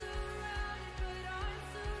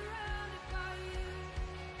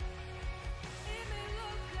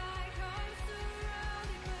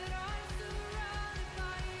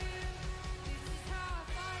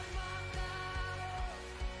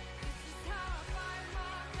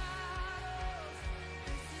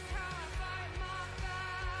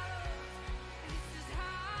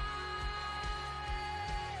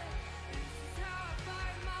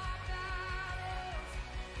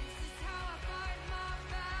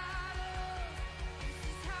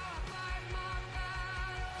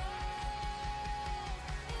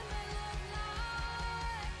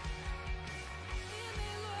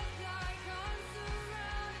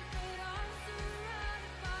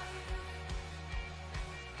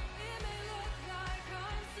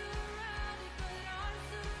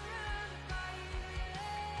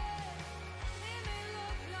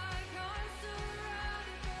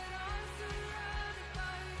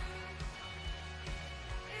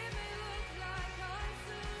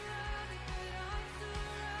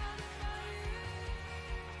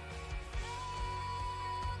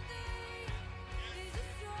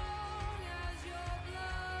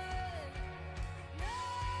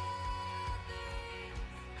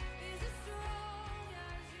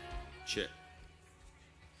Check.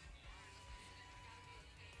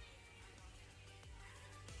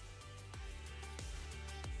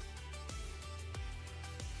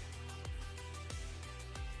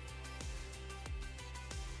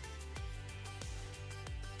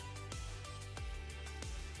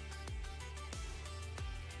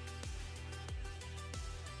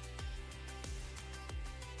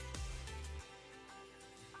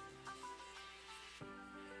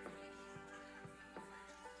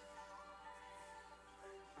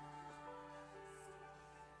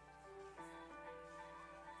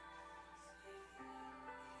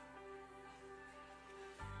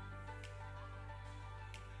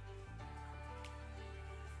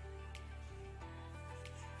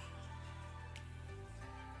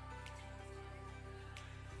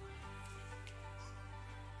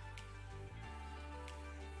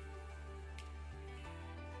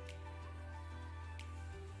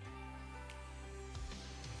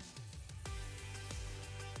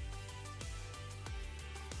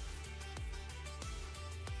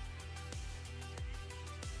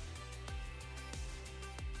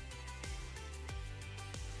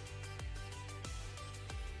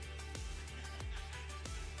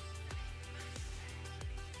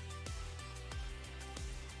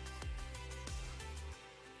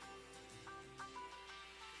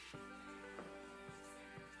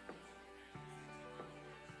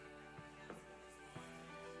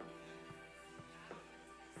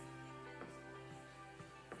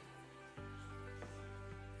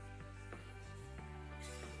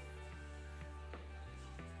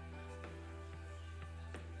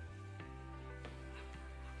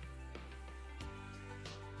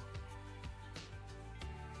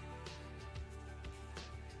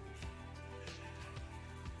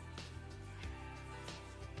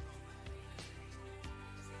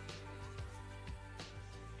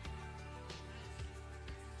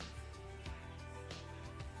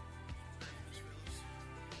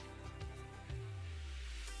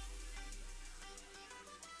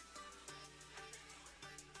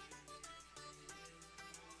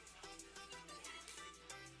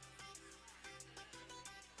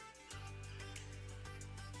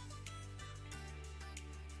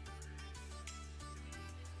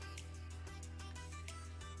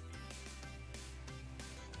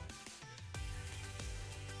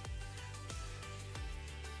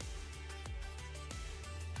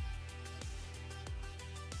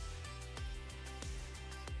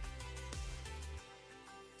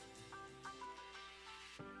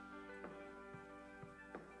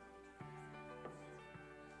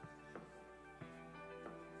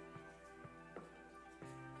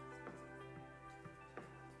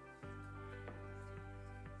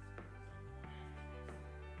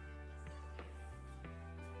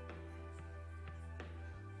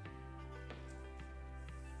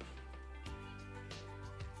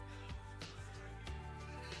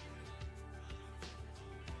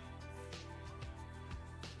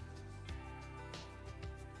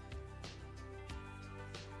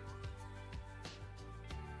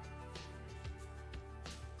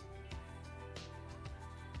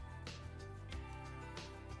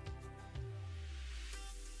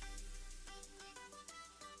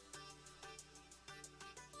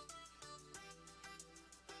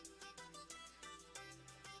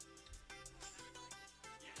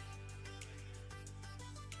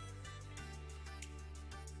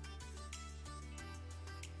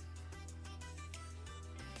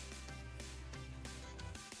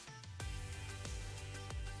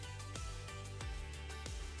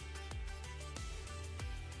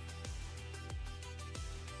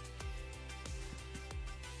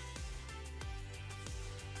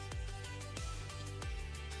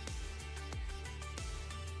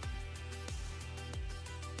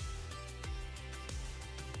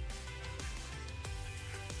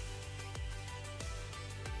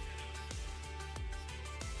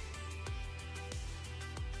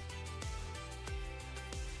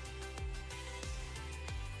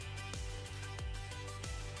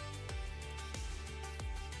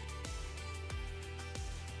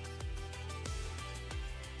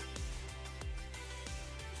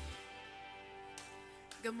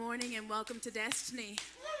 Good morning and welcome to Destiny.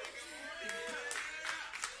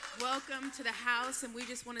 Welcome to the house, and we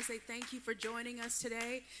just want to say thank you for joining us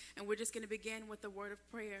today. And we're just going to begin with a word of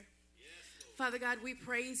prayer. Father God, we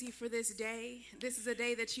praise you for this day. This is a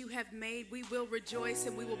day that you have made. We will rejoice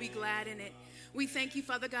and we will be glad in it. We thank you,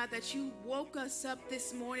 Father God, that you woke us up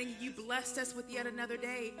this morning. You blessed us with yet another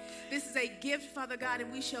day. This is a gift, Father God,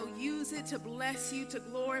 and we shall use it to bless you, to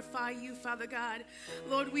glorify you, Father God.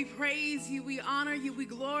 Lord, we praise you. We honor you. We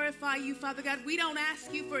glorify you, Father God. We don't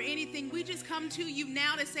ask you for anything. We just come to you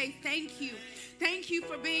now to say thank you. Thank you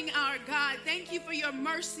for being our God. Thank you for your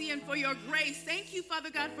mercy and for your grace. Thank you, Father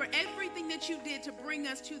God, for everything that you did to bring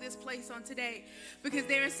us to this place on today. Because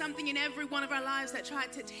there is something in every one of our lives that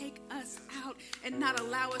tried to take us out and not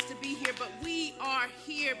allow us to be here. But we are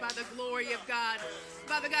here by the glory of God.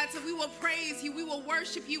 Father God, so we will praise you. We will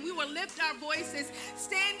worship you. We will lift our voices.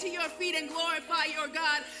 Stand to your feet and glorify your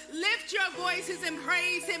God. Lift your voices and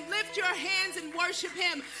praise him. Lift your hands and worship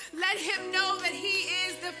him. Let him know that he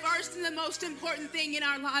is the first and the most important thing in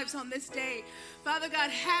our lives on this day. Father God,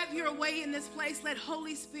 have your way in this place. Let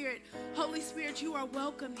Holy Spirit, you are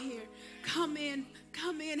welcome here. Come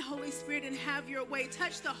in, Holy Spirit, and have your way.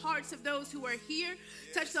 Touch the hearts of those who are here.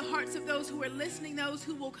 Touch the hearts of those who are listening, those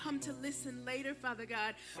who will come to listen later, Father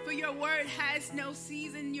God. For your word has no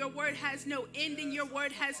season. Your word has no ending. Your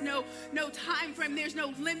word has no time frame. There's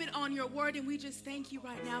no limit on your word, and we just thank you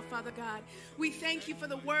right now, Father God. We thank you for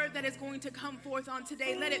the word that is going to come forth on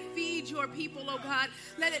today. Let it feed your people, oh God.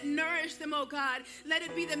 Let it nourish them, oh God. Let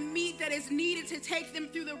it be the meat that is needed to take them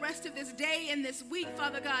through the rest of this day and this week,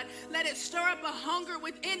 Father God. Let it stir up a hunger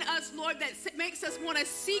within us, Lord, that makes us want to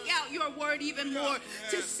seek out your word even more,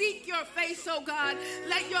 to seek your face, oh God.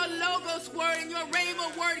 Let your Logos word and your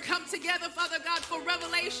Rhema word come together, Father God, for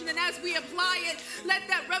revelation. And as we apply it, let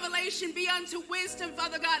that revelation be unto wisdom,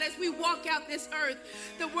 Father God, as we walk out this earth.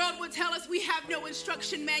 The world would tell us we have no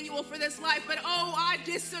instruction manual for this life, but oh, I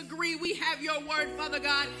disagree. We have your word, Father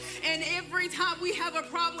God, and every time we have a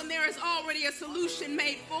problem, there is already a solution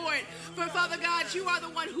made for it. For Father God, you are the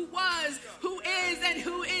one who was, who is, and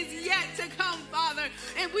who is yet to come, Father.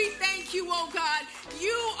 And we thank you, oh God.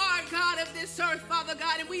 You are God of this earth, Father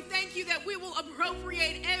God, and we thank you that we will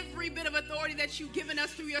appropriate every bit of authority that you've given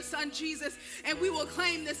us through your Son, Jesus, and we will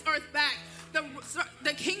claim this earth back.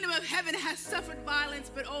 The kingdom of heaven has suffered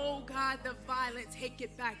violence, but oh God, the violent take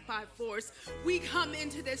it back by force. We come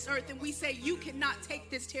into this earth and we say, you cannot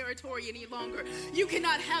take this territory any longer. You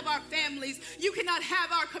cannot have our families. You cannot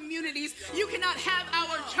have our communities. You cannot have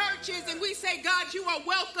our churches. And we say, God, you are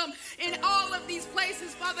welcome in all of these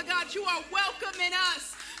places. Father God, you are welcome in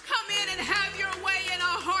us. Come in and have your way in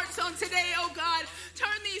our hearts on today, oh God. Turn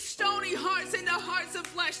these stony hearts into hearts of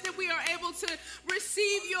flesh that we are able to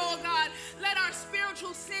receive you, oh God. Let our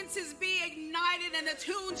spiritual senses be ignited and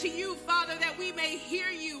attuned to you, Father, that we may hear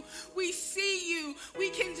you. We see you. We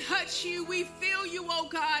can touch you. We feel you, oh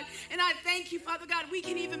God. And I thank you, Father God. We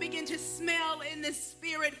can even begin to smell in the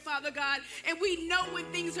spirit, Father God. And we know when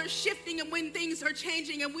things are shifting and when things are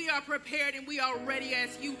changing, and we are prepared and we are ready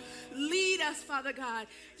as you lead us, Father God,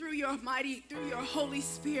 through your Holy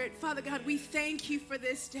Spirit. Father God, we thank you for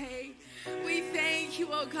this day. We thank you,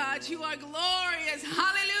 oh God. You are glorious.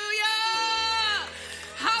 Hallelujah.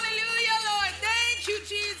 Hallelujah, Lord. Thank you,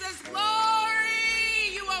 Jesus.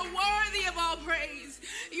 Glory. You are worthy of all praise.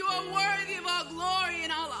 You are worthy of all glory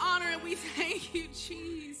and all honor. And we thank you,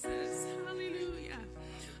 Jesus. Hallelujah.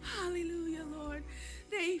 Hallelujah, Lord.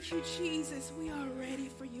 Thank you, Jesus. We are ready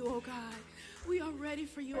for you, oh God. We are ready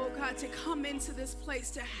for you, oh God, to come into this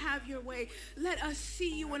place, to have your way. Let us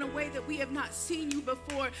see you in a way that we have not seen you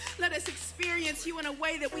before. Let us experience you in a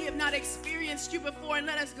way that we have not experienced you before. And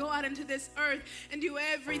let us go out into this earth and do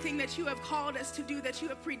everything that you have called us to do, that you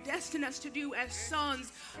have predestined us to do as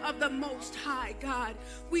sons of the Most High God.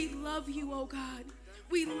 We love you, oh God.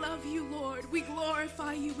 We love you, Lord. We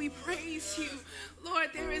glorify you. We praise you. Lord,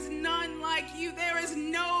 there is none like you. There is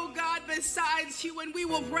no God besides you, and we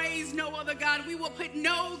will praise no other God. We will put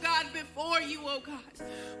no God before you, oh God.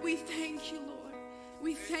 We thank you, Lord.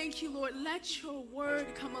 We thank you, Lord. Let your word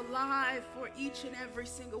come alive for each and every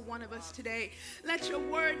single one of us today. Let your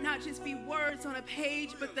word not just be words on a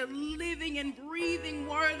page, but the living and breathing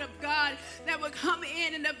word of God that would come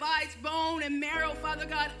in and divides bone and marrow, Father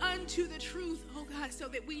God, unto the truth, oh God, so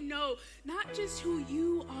that we know not just who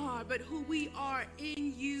you are, but who we are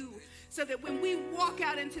in you. So that when we walk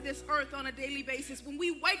out into this earth on a daily basis, when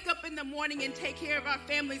we wake up in the morning and take care of our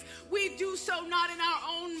families, we do so not in our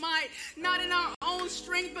own might, not in our own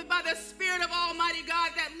strength, but by the Spirit of Almighty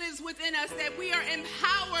God that lives within us, that we are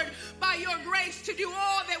empowered by your grace to do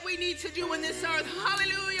all that we need to do in this earth.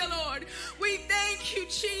 Hallelujah, Lord. We thank you,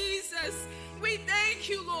 Jesus. We thank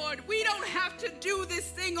you, Lord. We don't have to do this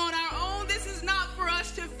thing on our own. This is not for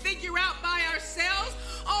us to figure out by ourselves.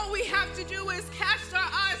 All all we have to do is cast our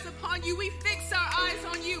eyes upon you. We fix our eyes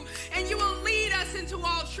on you, and you will lead us into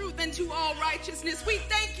all truth and to all righteousness. We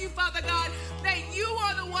thank you, Father God, that you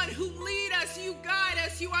are the one who lead us, you guide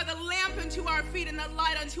us, you are the lamp unto our feet and the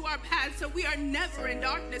light unto our path. So we are never in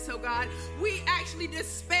darkness, oh God. We actually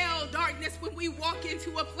dispel darkness when we walk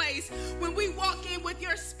into a place. When we walk in with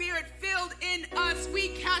your spirit filled in us, we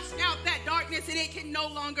cast out that darkness, and it can no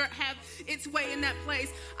longer have its way in that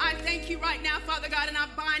place. I thank you right now, Father God, and I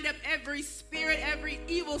bind up every spirit, every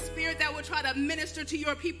evil spirit that will try to minister to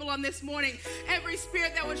your people on this morning. Every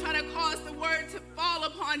spirit that will try to cause the word to fall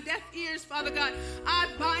upon deaf ears, Father God. I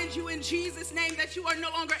bind you in Jesus' name that you are no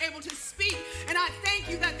longer able to speak. And I thank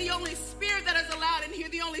you that the only spirit that is allowed in here,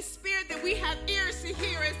 the only spirit that we have ears to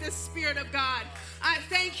hear is the Spirit of God. I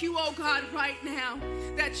thank you, oh God, right now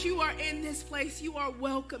that you are in this place. You are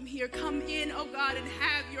welcome here. Come in, oh God, and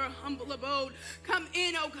have your humble abode. Come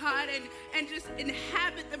in, oh God, and just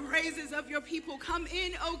inhabit the praises of your people. Come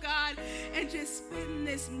in, oh God, and just spend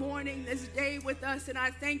this morning, this day with us. And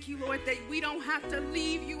I thank you, Lord, that we don't have to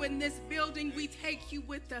leave you in this building. We take you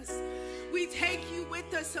with us. We take you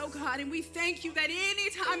with us, oh God, and we thank you that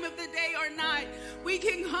any time of the day or night, we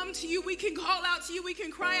can come to you, we can call out to you, we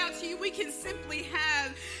can cry out to you, we can simply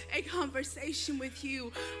have a conversation with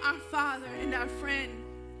you, our Father and our friend.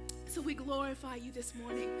 So we glorify you this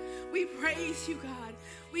morning. We praise you, God.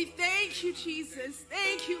 We thank you, Jesus.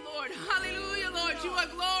 Thank you, Lord. Hallelujah, Lord. You are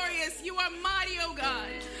glorious. You are mighty, oh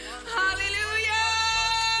God. Hallelujah,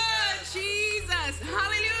 Jesus.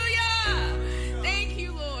 Hallelujah. Thank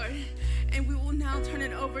you, Lord. And we will now turn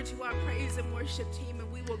it over to our praise and worship team, and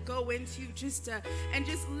we will go into just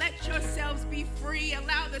let yourselves be free.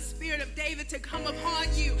 Allow the Spirit of David to come upon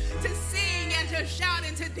you, to sing and to shout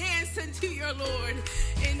and to dance unto your Lord.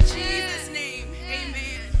 In Jesus' name, amen.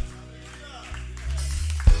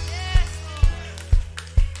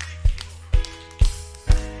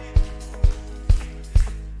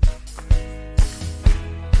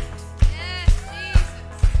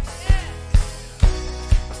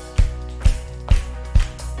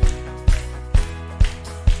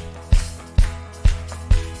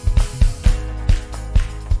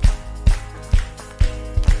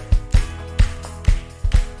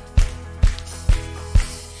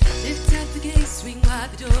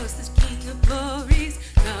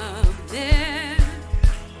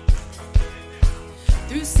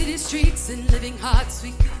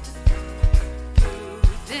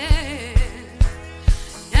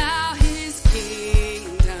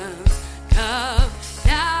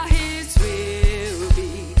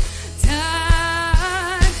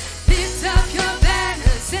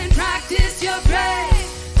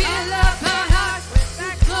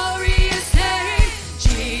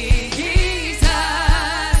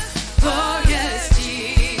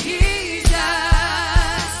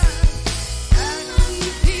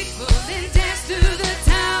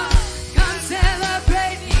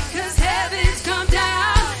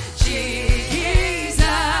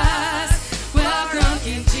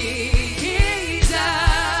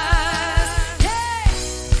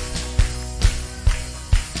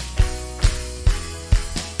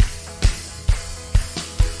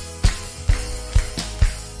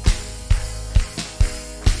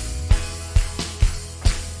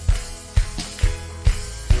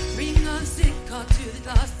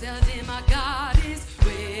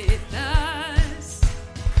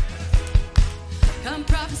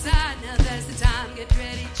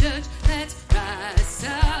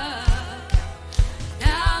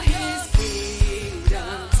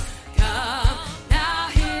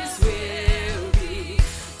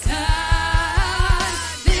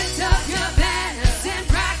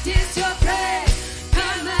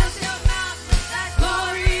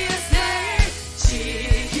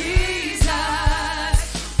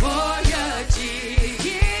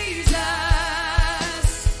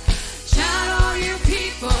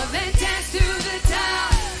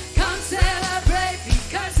 Come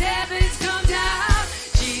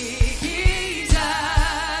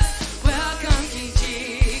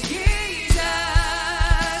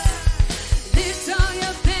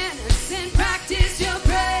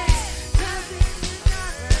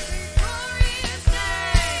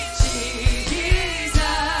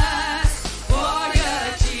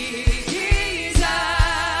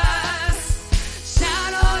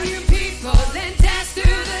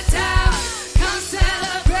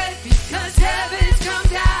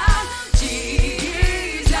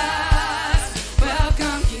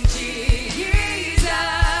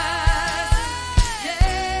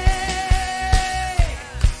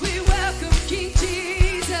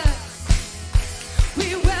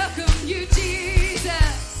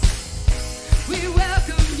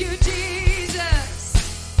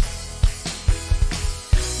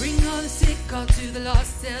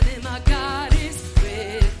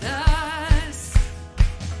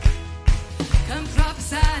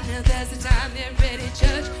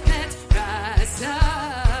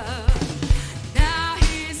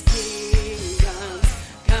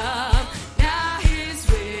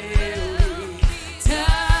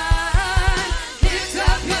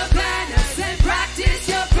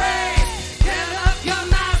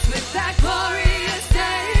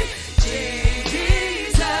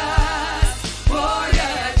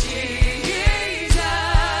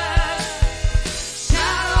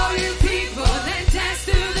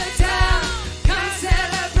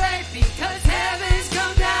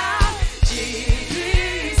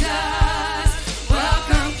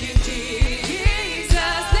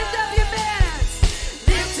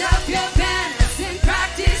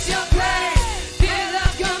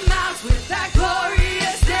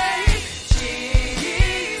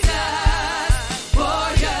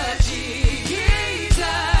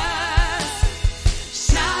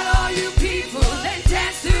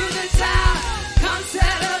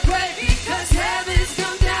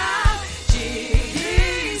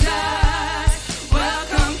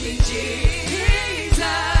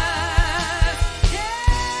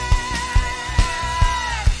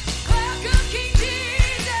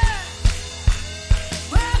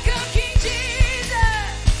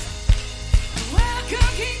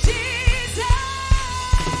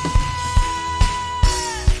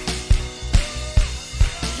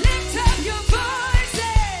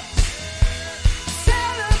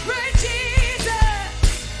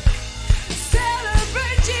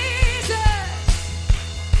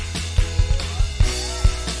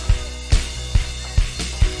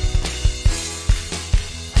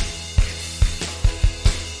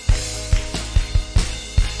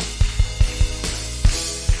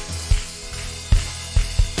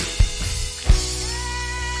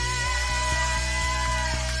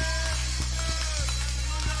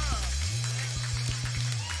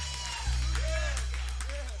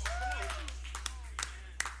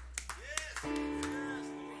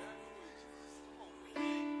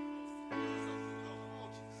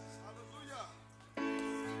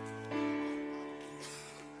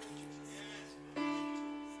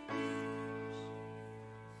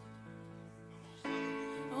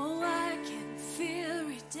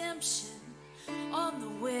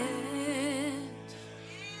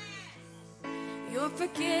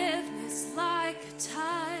forgiveness like a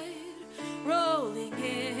tide rolling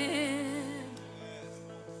in.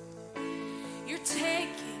 You're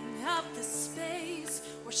taking up the space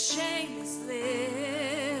where shame is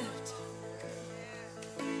lived,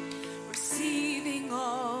 receiving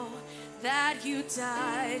all that you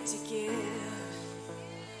died to give.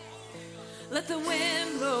 Let the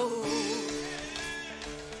wind blow,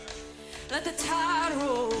 let the tide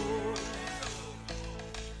roll,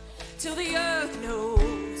 till the earth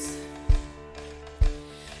knows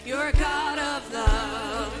you're a God of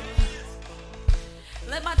love.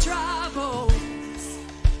 Let my dry bones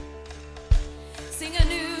sing a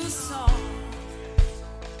new song.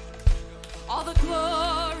 All the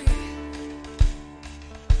glory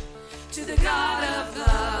to the God of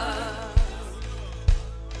love.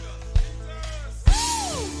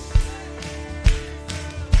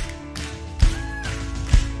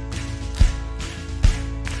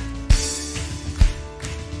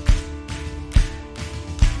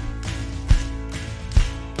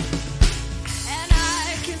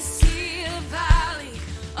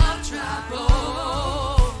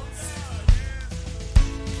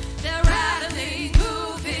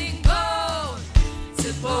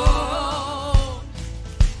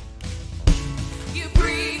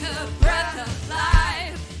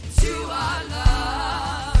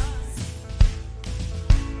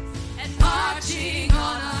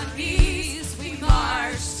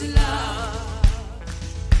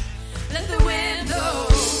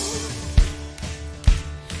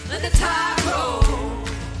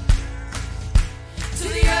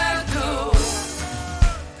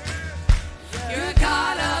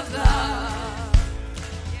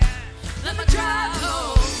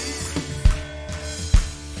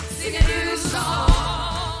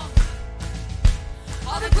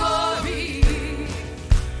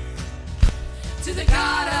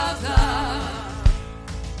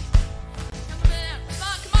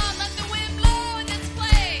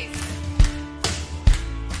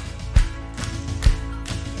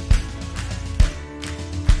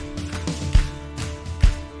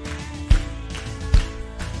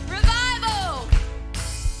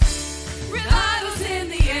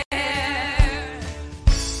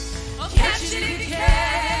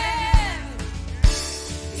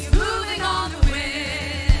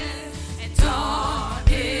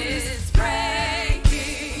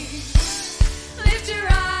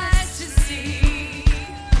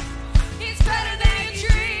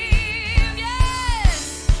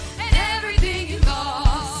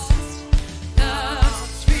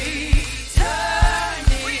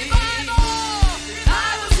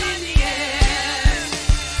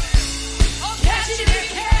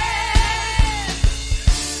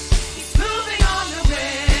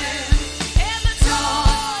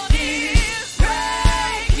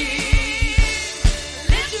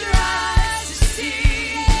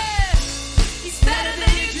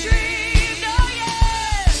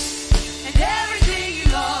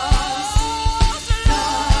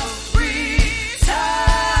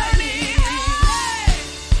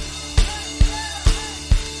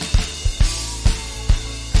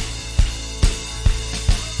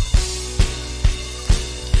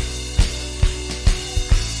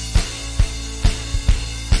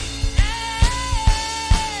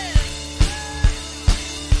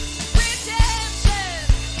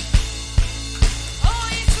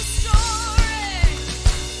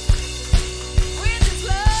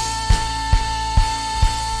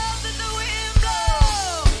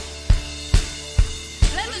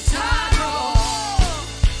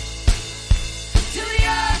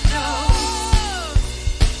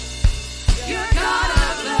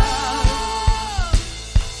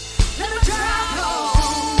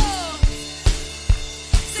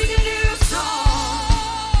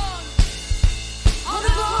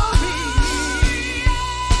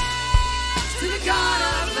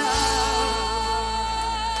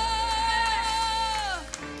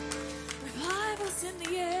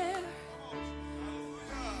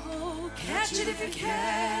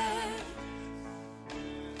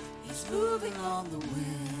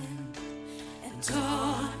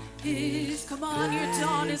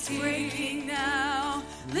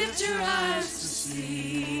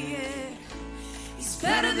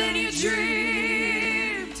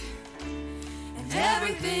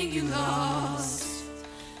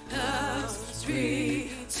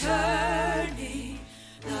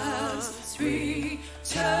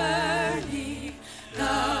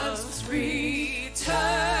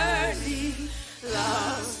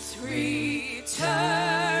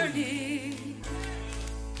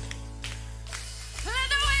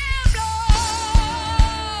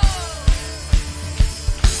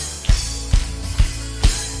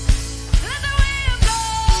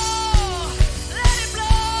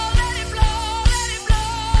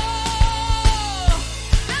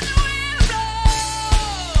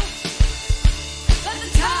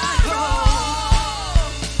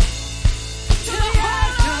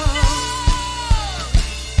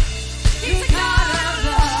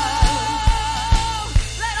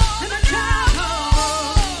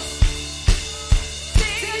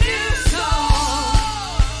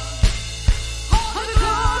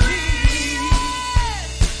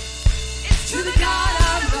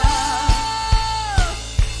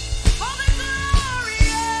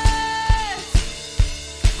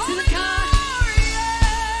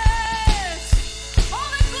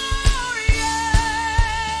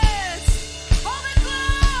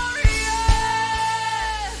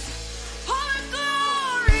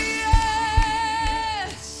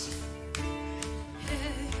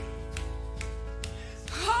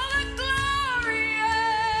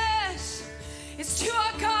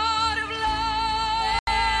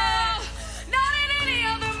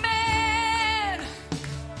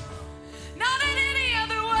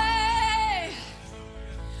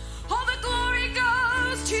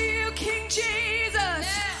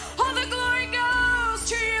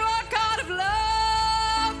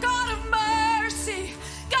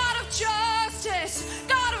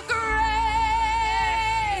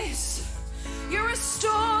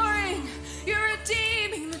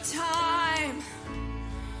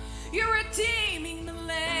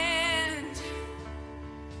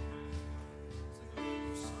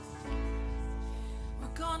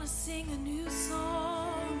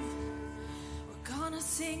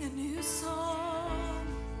 sing a new song,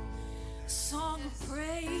 a song of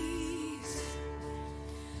praise,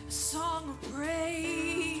 a song of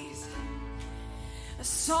praise, a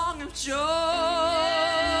song of joy,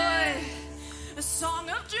 a song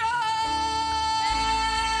of joy,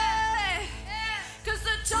 'cause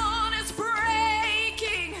the dawn is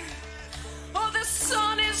breaking, oh, the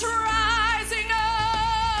sun is rising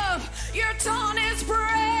up, your dawn is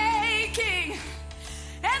breaking,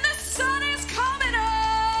 and the sun is coming up.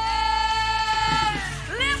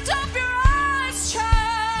 Lift up your eyes, child.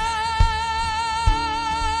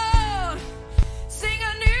 Sing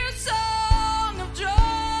a new song of joy.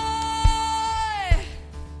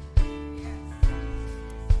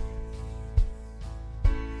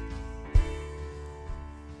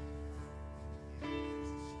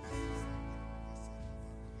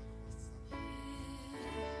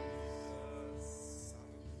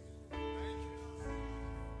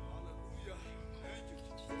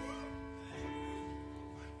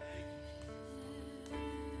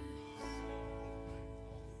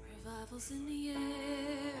 Revival's in the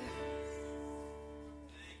air,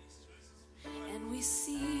 and we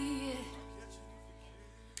see it.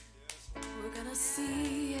 We're gonna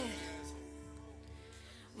see it.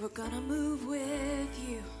 We're gonna move with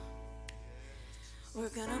you. We're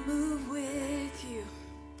gonna move with you.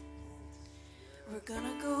 We're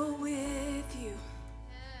gonna go with you.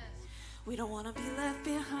 We don't want to be left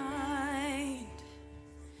behind.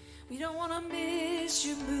 We don't want to miss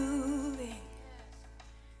you moving.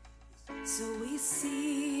 So we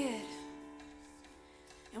see it,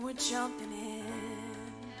 and we're jumping in.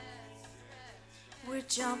 We're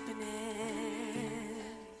jumping in.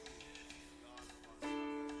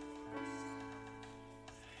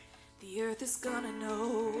 The earth is gonna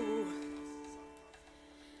know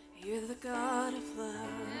you're the God of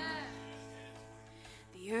love.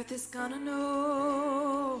 The earth is gonna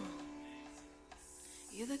know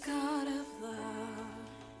you're the God of love.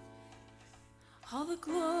 All the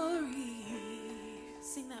glory,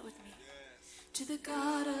 sing that with me, to the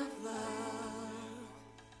God of love.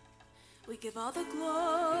 We give all the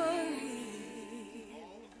glory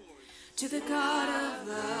to the God of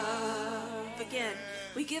love. Again,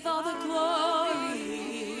 we give all the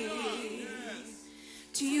glory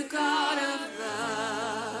to you, God of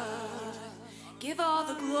love. Give all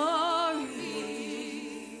the glory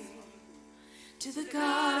to the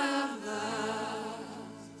God of love.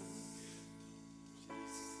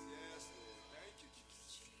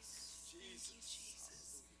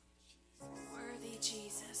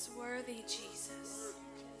 Worthy Jesus.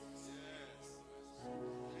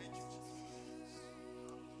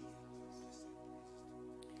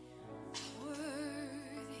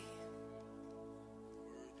 Worthy.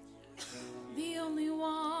 The only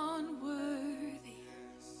one worthy.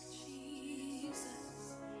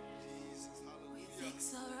 Jesus. We fix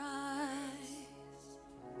our eyes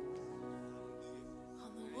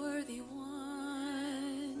on the worthy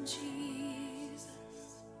one, Jesus.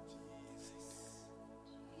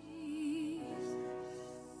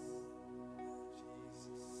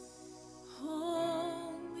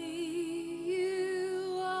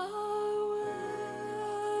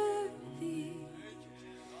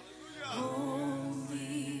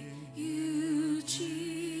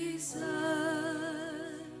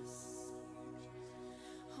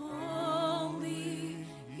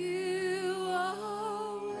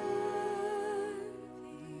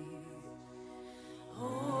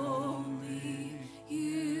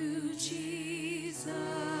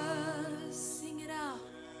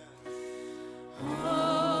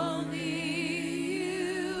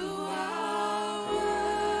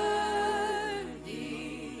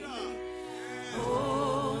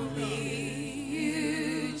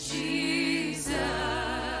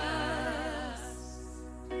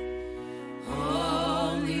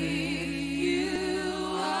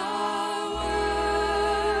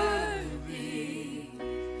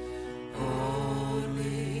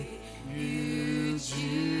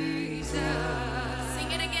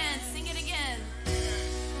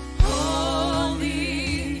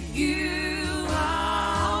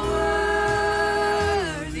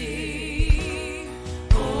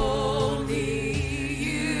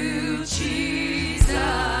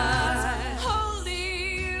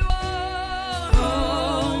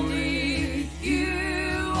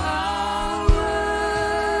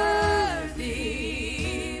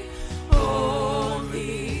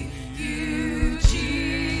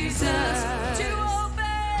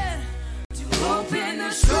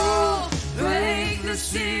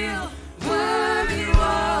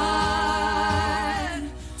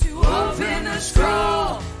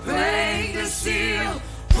 scroll, break the seal,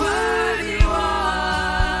 worthy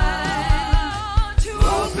one.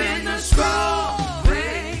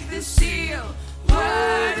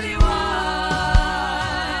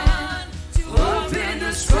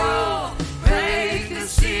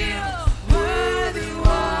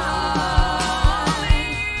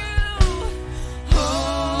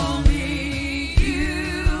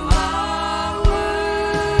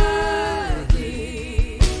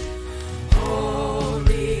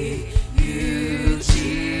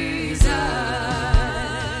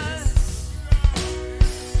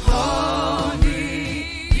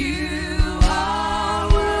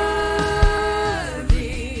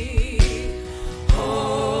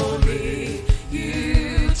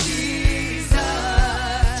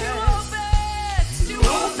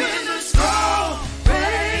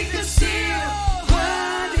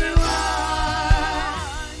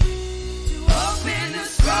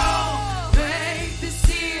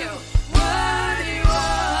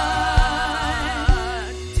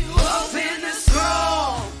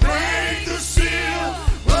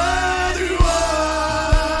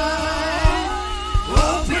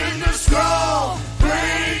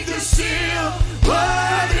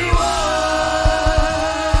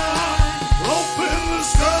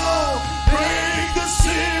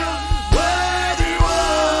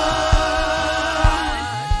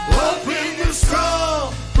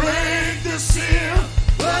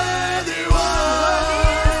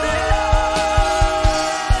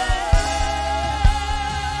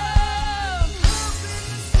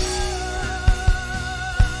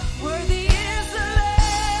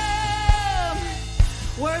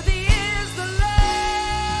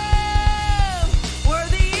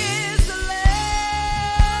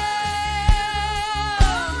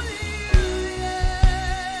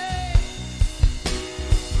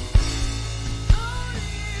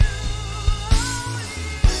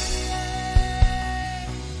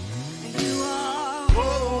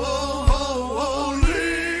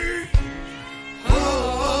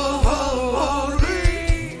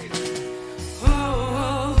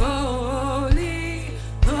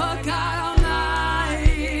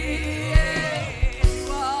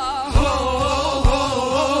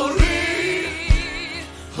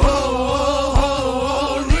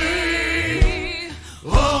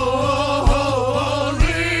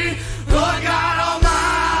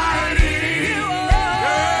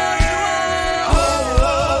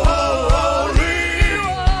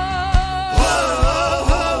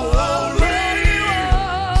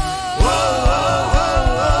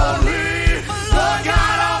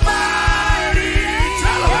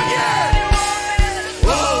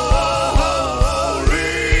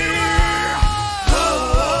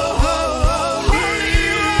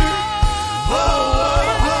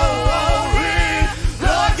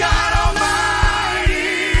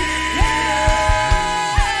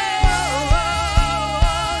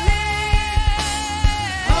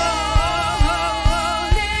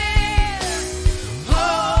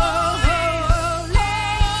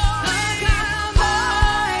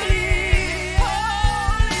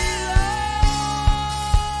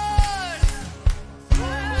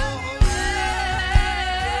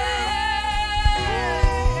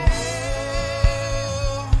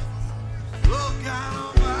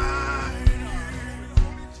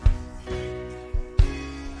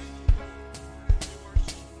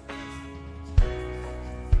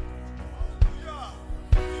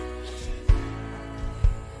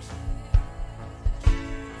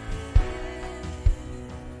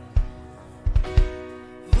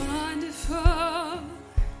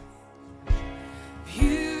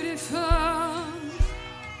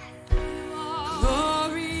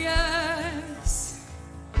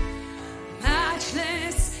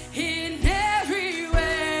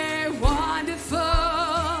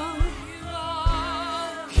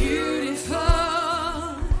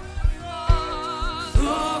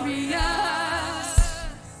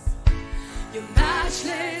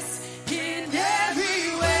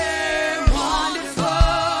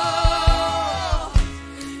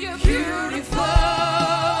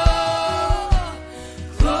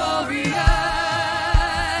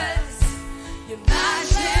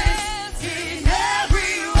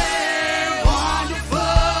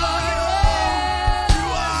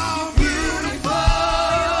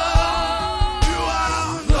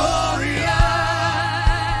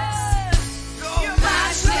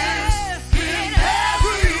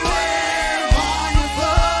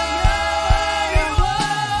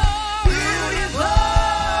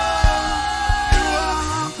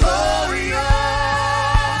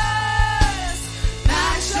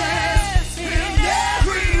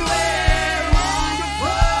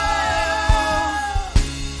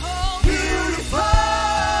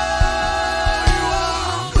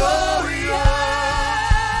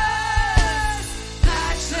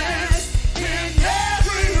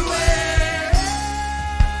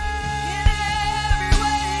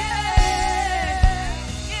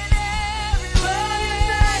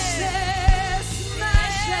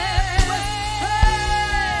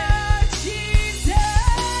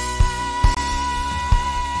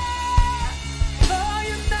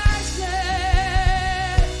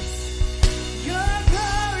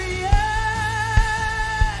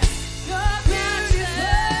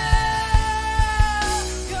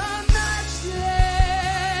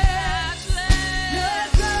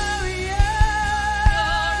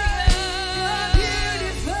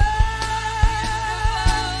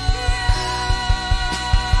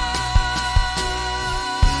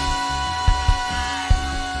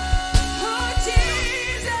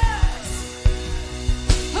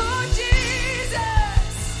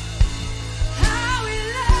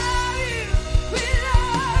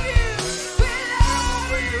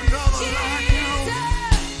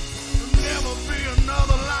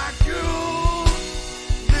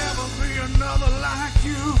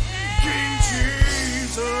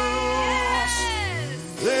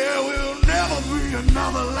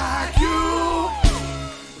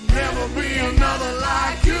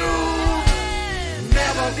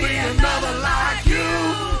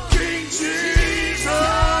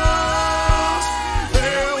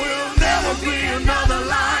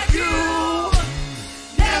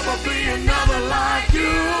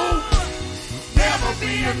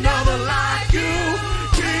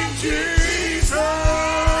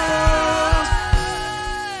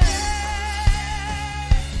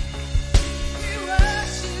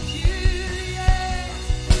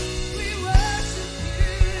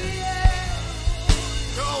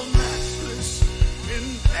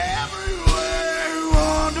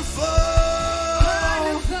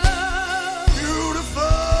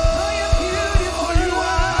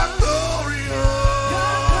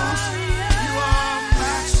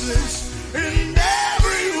 matchless.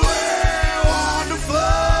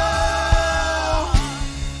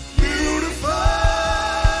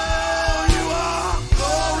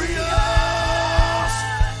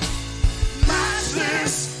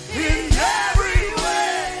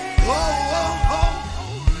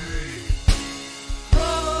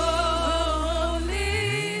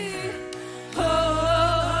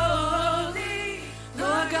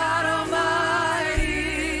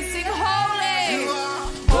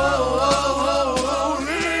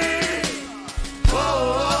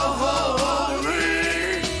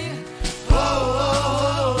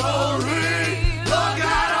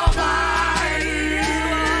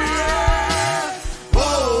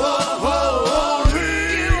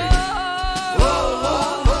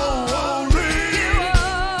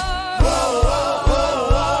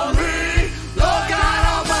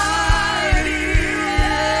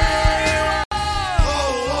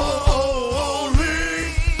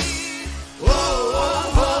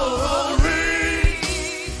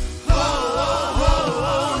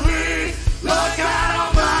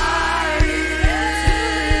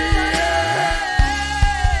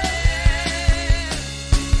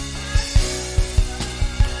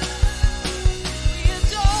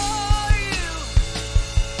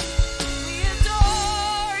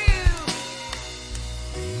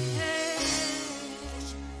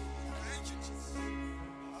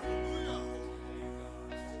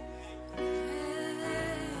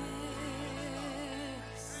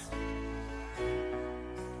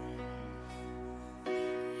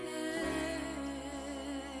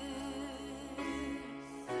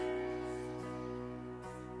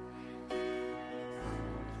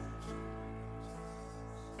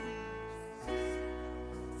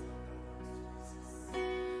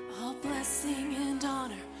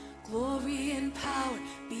 Glory and power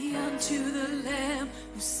be unto the Lamb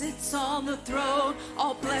who sits on the throne.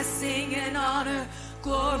 All blessing and honor,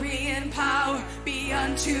 glory and power be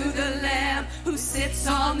unto the Lamb who sits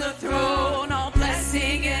on the throne. All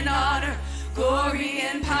blessing and honor, glory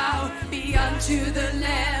and power be unto the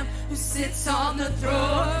Lamb who sits on the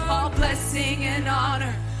throne. All blessing and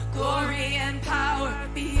honor, glory and power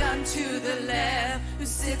be unto the Lamb who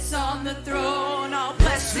sits on the throne. All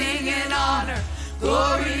blessing and honor,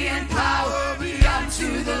 glory and power be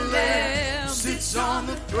unto the Lamb who sits on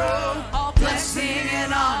the throne. All blessing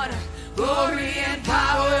and honor, glory and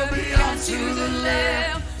power be unto the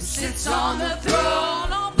Lamb who sits on the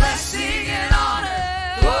throne. All blessing and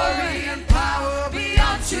honor, glory and power be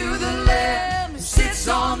unto the Lamb who sits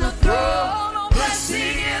on the throne. All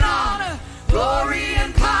blessing and honor, glory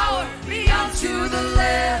and power be unto the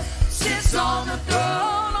Lamb who sits on the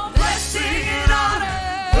throne. All blessing and honor,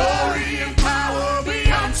 glory and power be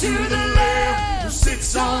unto the Lamb who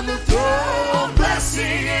sits on the throne.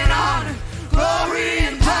 Blessing and honor, glory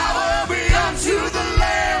and power be unto the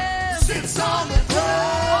Lamb who sits on the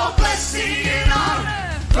throne. Blessing and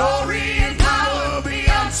honor, glory and power be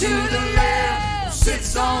unto the Lamb who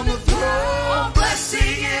sits on the throne.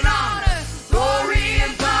 Blessing and honor, glory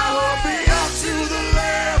and power be unto the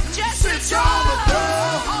Lamb who sits on the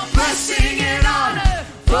throne. Blessing and honor,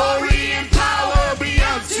 glory and power be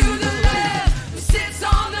unto the Lamb who sits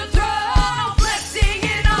on the throne. Blessing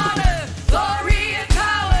and honor, glory and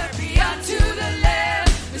power be unto the Lamb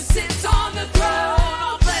who sits on the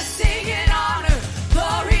throne. Blessing and honor,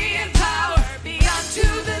 glory and power be unto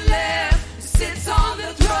the Lamb who sits on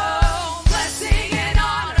the throne. Blessing and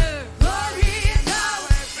honor, glory and power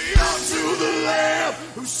be unto the Lamb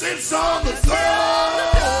who sits on the throne.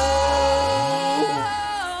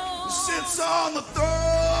 Who sits on the throne.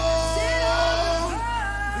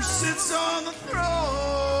 Who sits on the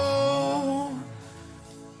throne.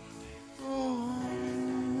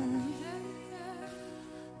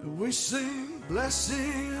 We sing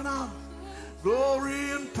blessing and honor,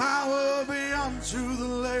 glory and power be unto the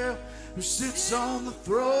Lamb who sits on the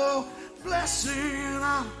throne. Blessing and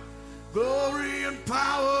honor, glory and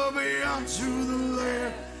power be unto the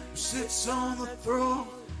Lamb who sits on the throne.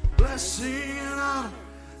 Blessing and honor,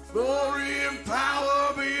 glory and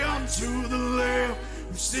power be unto the Lamb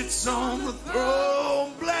who sits on the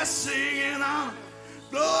throne. Blessing and honor,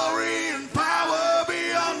 glory and power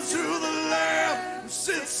be unto the Lamb who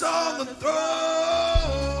sits on the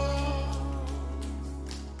throne.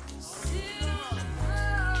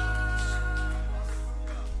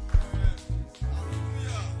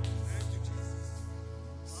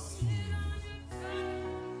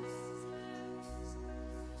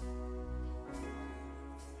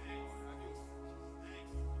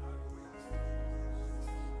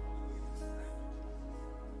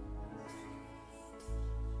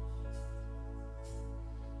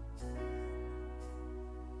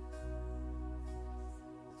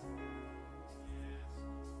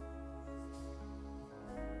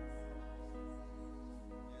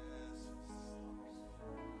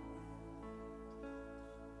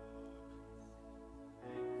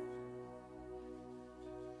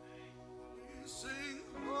 Sing,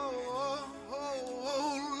 oh,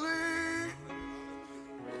 holy,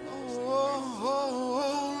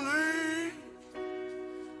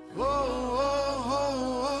 holy,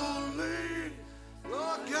 holy,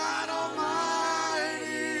 Lord God Almighty,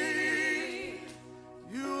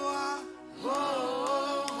 you are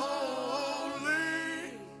holy,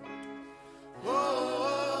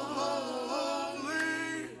 holy,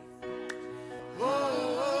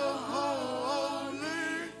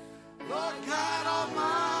 holy, Lord God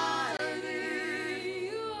Almighty,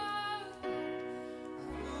 you are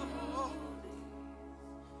holy.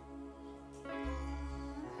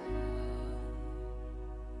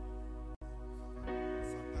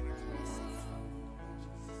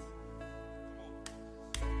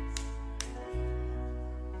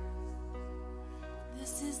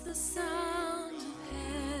 This is the sound of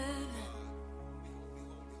heaven.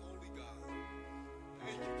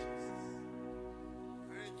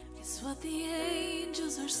 It's what the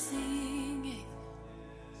angels are singing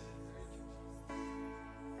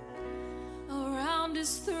around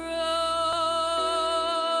his throne.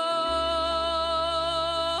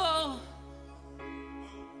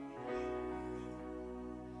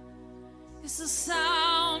 It's the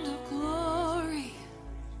sound of glory,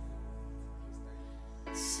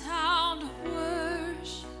 sound of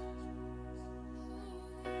worship.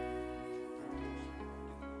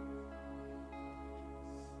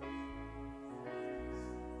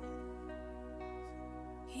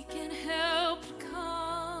 He can help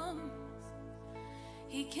come.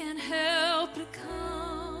 He can't help but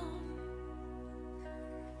come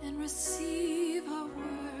and receive our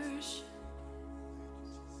worship.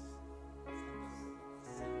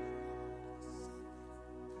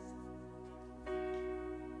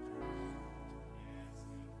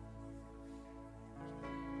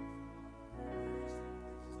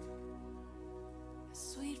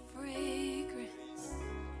 Sweet fragrance,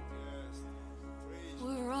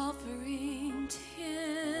 we're offering to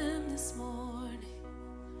Him this morning.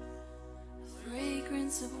 A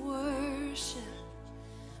fragrance of worship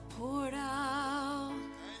poured out,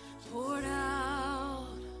 poured out.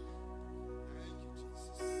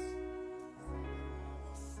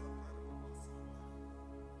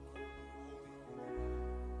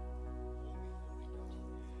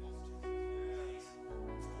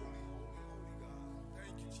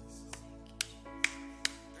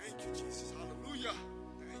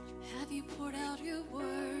 Have you poured out your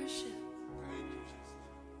worship?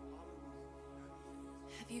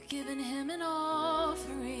 Have you given Him an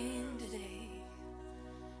offering today?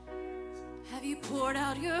 Have you poured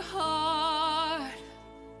out your heart?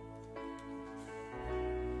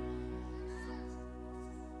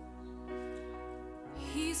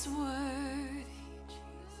 He's worthy, Jesus.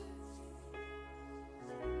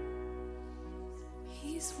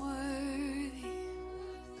 He's worthy.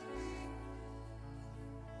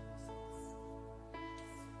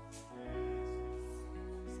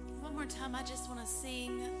 One more time, I just want to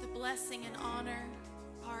sing the blessing and honor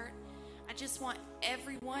part. I just want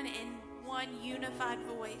everyone in one unified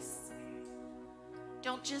voice.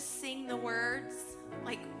 Don't just sing the words,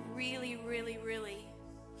 like really, really, really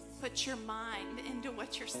put your mind into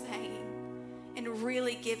what you're saying and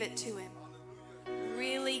really give it to Him.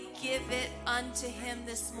 Really give it unto Him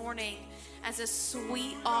this morning as a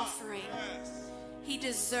sweet offering. He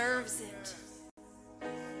deserves it.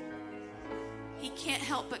 He can't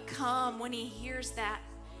help but come when He hears that.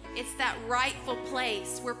 It's that rightful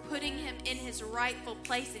place. We're putting Him in His rightful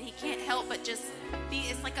place, and He can't help but just be,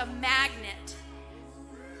 it's like a magnet.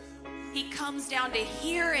 He comes down to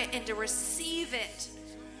hear it and to receive it.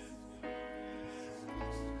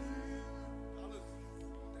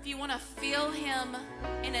 If you want to feel Him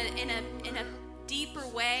in a deeper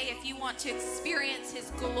way, if you want to experience His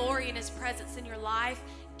glory and His presence in your life,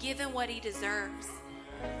 give Him what He deserves.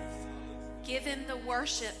 Give Him the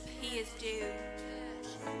worship He is due.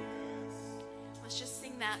 Let's just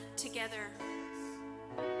sing that together.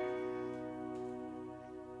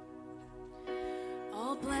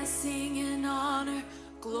 All blessing and honor,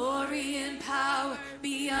 glory and power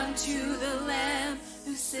be unto the Lamb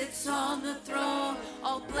who sits on the throne.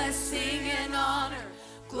 All blessing and honor,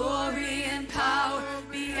 glory and power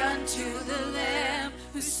be unto the Lamb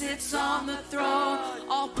who sits on the throne.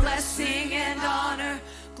 All blessing and honor,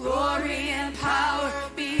 glory and power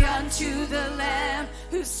be unto the Lamb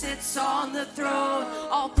who sits on the throne.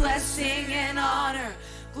 All blessing and honor,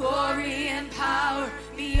 glory and power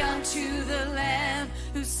be unto the Lamb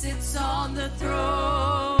who sits on the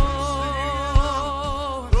throne.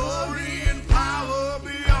 Glory and power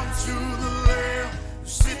be unto the Lamb who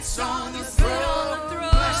sits on the throne.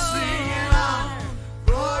 Blessing and honor,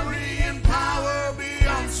 glory and power be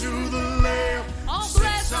unto the Lamb who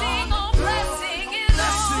sits on the throne.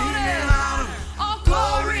 Blessing and honor, all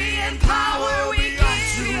glory and power be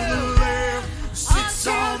unto the Lamb who sits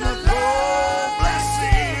on the throne.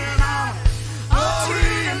 Blessing and honor,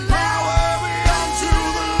 glory and power be unto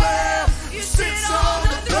the Lamb who sits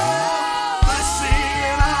on the throne. Blessing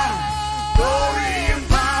and honor, glory and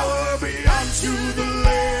power be unto the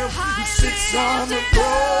Lamb who sits on the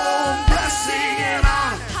throne. Blessing and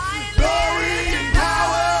honor, glory and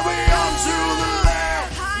power be unto the Lamb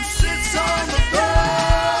who sits on the throne.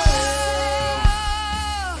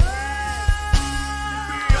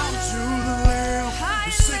 Be unto the Lamb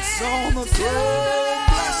who sits on the throne.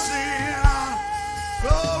 Blessing and honor,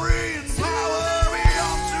 glory and power be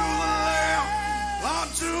unto the Lamb,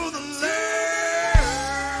 unto the Lamb,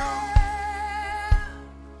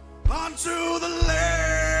 unto the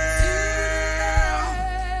Lamb,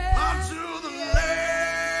 unto the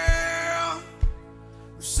Lamb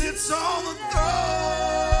who sits on the throne.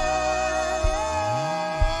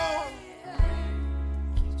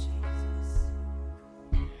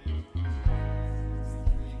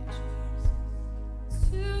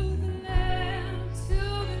 To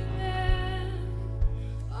the Lamb,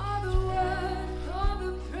 all the worth, all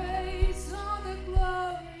the praise, all the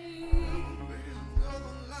glory.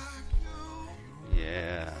 Another like you.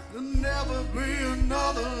 Yeah. There'll never be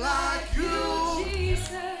another like you.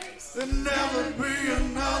 Jesus, There'll never be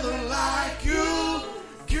another like you,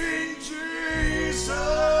 King Jesus.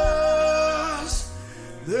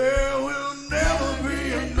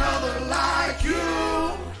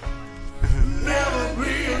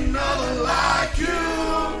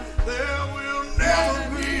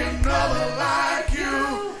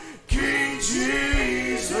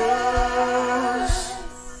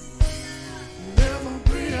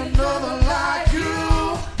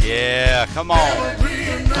 Yeah, come on.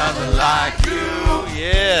 Another like you.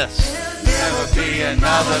 Yes. Never be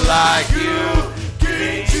another like you,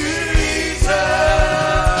 King Jesus. There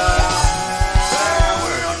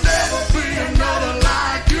will never be another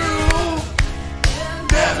like you.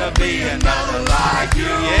 Never be another like you.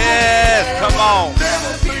 Yes, come on.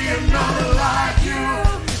 Never be another like you,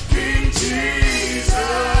 King Jesus.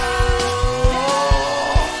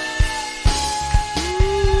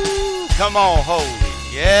 Come on, holy.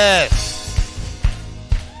 Yes.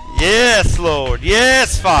 Yes, Lord.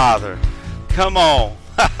 Yes, Father. Come on.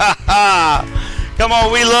 Come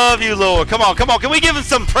on, we love you, Lord. Come on, come on. Can we give him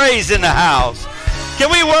some praise in the house?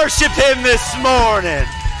 Can we worship him this morning?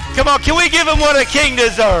 Come on, can we give him what a king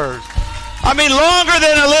deserves? I mean, longer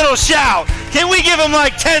than a little shout. Can we give him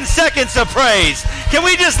like 10 seconds of praise? Can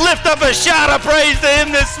we just lift up a shout of praise to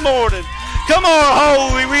him this morning? Come on,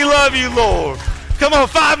 holy, we love you, Lord. Come on,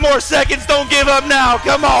 5 more seconds. Don't give up now.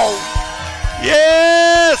 Come on.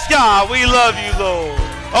 Yes, God, we love you, Lord.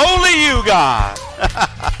 Only you, God.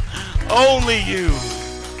 Only you.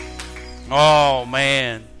 Oh,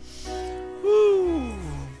 man. Woo.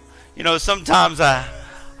 You know, sometimes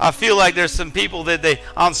I feel like there's some people that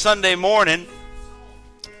on Sunday morning,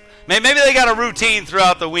 maybe they got a routine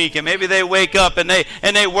throughout the week, and maybe they wake up and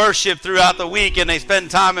they worship throughout the week, and they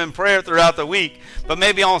spend time in prayer throughout the week. But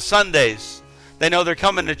maybe on Sundays, they know they're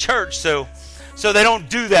coming to church, so they don't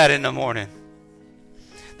do that in the morning.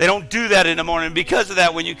 They don't do that in the morning. Because of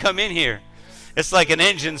that, when you come in here, it's like an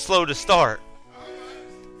engine slow to start.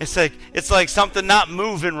 It's like something not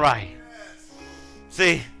moving right.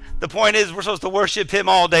 See, the point is we're supposed to worship him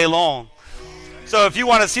all day long. So if you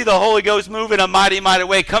want to see the Holy Ghost move in a mighty, mighty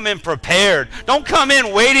way, come in prepared. Don't come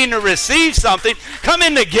in waiting to receive something. Come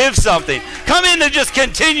in to give something. Come in to just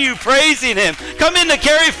continue praising him. Come in to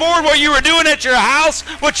carry forward what you were doing at your house,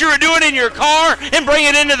 what you were doing in your car, and bring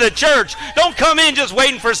it into the church. Don't come in just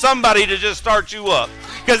waiting for somebody to just start you up,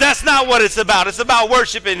 because that's not what it's about. It's about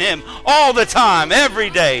worshiping him all the time, every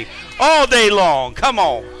day, all day long. Come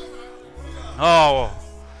on. Oh,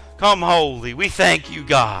 come holy. We thank you,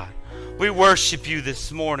 God. We worship you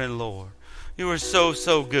this morning, Lord. You are so,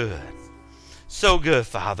 so good. So good,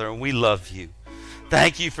 Father, and we love you.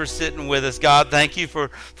 Thank you for sitting with us, God. Thank you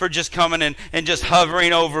for just coming and just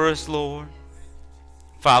hovering over us, Lord.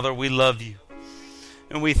 Father, we love you.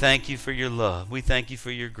 And we thank you for your love. We thank you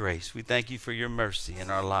for your grace. We thank you for your mercy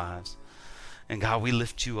in our lives. And God, we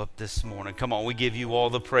lift you up this morning. Come on, we give you all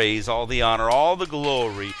the praise, all the honor, all the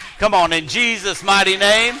glory. Come on, in Jesus' mighty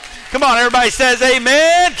name. Come on, everybody says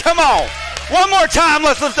amen. Come on. One more time,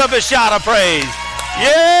 let's lift up a shout of praise.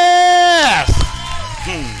 Yes.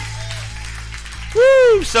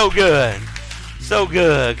 Woo, so good. So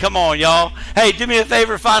good. Come on, y'all. Hey, do me a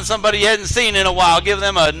favor, find somebody you hadn't seen in a while. Give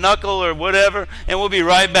them a knuckle or whatever, and we'll be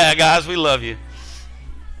right back, guys. We love you.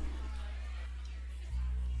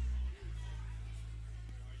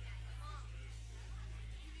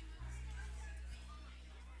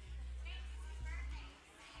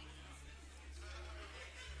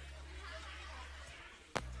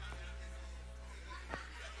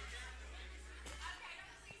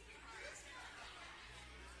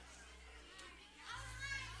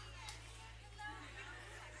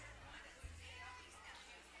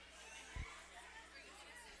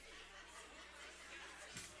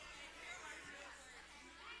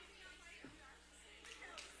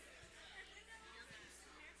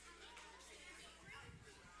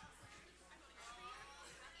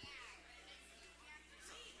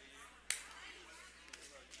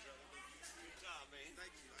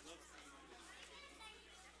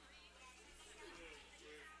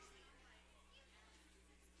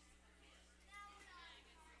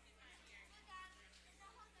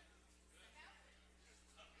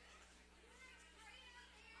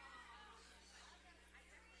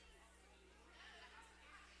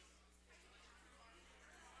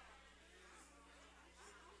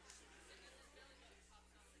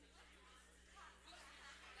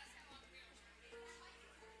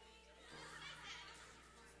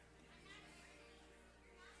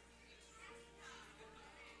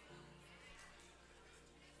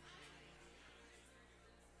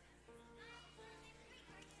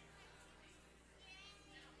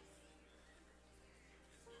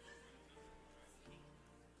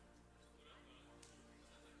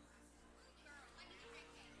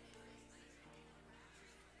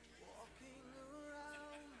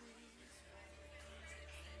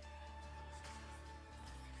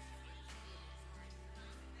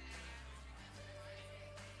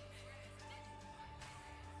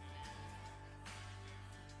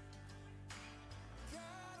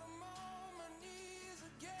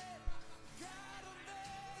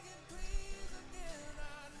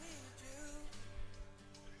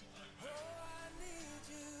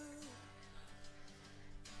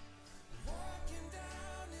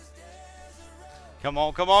 Come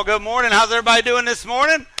on, come on. Good morning. How's everybody doing this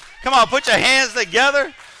morning? Come on, put your hands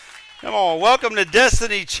together. Come on, welcome to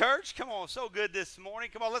Destiny Church. Come on, so good this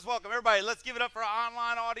morning. Come on, let's welcome everybody. Let's give it up for our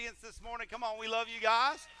online audience this morning. Come on, we love you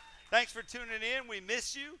guys. Thanks for tuning in. We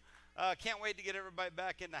miss you. Can't wait to get everybody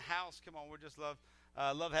back in the house. Come on, we just love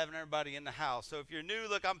having everybody in the house. So if you're new,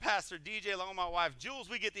 look, I'm Pastor DJ along with my wife, Jules.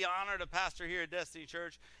 We get the honor to pastor here at Destiny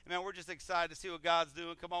Church. And man, we're just excited to see what God's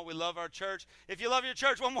doing. Come on, we love our church. If you love your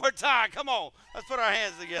church, one more time, come on. Let's put our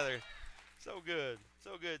hands together. So good.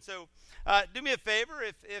 So good. So do me a favor,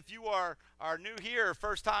 if you are new here or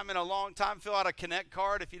first time in a long time, fill out a Connect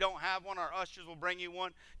card. If you don't have one, our ushers will bring you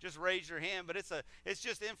one. Just raise your hand. But it's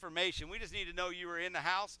just information. We just need to know you are in the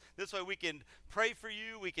house. This way we can pray for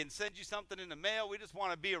you. We can send you something in the mail. We just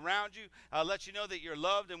want to be around you, let you know that you're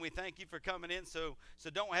loved, and we thank you for coming in. So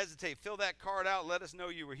don't hesitate. Fill that card out. Let us know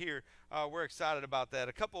you were here. We're excited about that.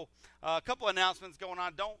 A couple announcements going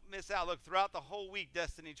on. Don't miss out. Look, throughout the whole week,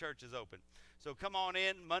 Destiny Church is open. So come on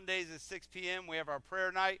in. Mondays at 6 p.m. We have our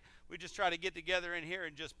prayer night. We just try to get together in here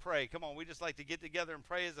and just pray. Come on, we just like to get together and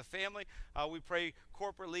pray as a family. We pray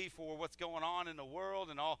corporately for what's going on in the world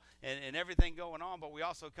and everything going on, but we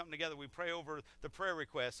also come together. We pray over the prayer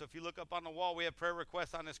requests. So if you look up on the wall, we have prayer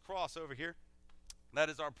requests on this cross over here. That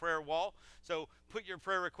is our prayer wall. So put your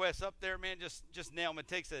prayer requests up there, man. Just nail them. It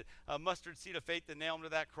takes a mustard seed of faith to nail them to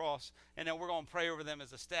that cross. And then we're going to pray over them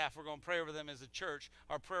as a staff. We're going to pray over them as a church.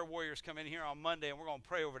 Our prayer warriors come in here on Monday, and we're going to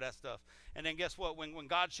pray over that stuff. And then guess what? When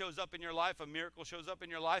God shows up in your life, a miracle shows up in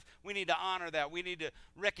your life, we need to honor that. We need to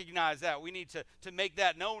recognize that. We need to make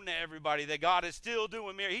that known to everybody that God is still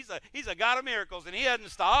doing miracles. He's a God of miracles, and he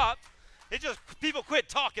hasn't stopped. It's just people quit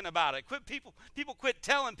talking about it. People quit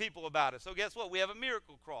telling people about it. So guess what? We have a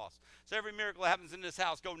miracle cross. So every miracle that happens in this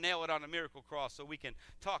house, go nail it on a miracle cross so we can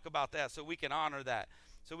talk about that, so we can honor that,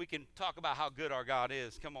 so we can talk about how good our God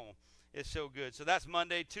is. Come on. It's so good. So that's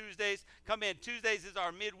Monday. Tuesdays, come in. Tuesdays is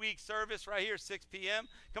our midweek service right here, 6 p.m.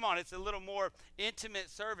 Come on, it's a little more intimate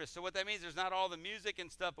service. So what that means, there's not all the music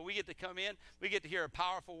and stuff, but we get to come in. We get to hear a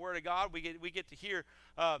powerful word of God. We get to hear,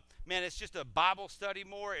 man, it's just a Bible study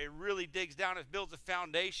more. It really digs down. It builds a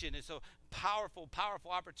foundation. It's a powerful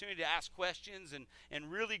opportunity to ask questions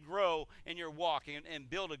and really grow in your walk and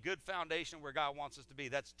build a good foundation where God wants us to be.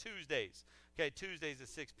 That's Tuesdays. Okay, Tuesdays at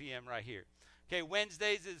 6 p.m. right here. Okay,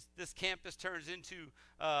 Wednesdays is this campus turns into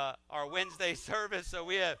our Wednesday service. So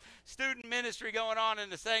we have student ministry going on in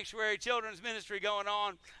the sanctuary, children's ministry going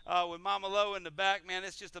on with Mama Lo in the back. Man,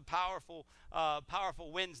 it's just a powerful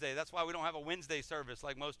Wednesday. That's why we don't have a Wednesday service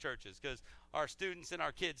like most churches, because our students and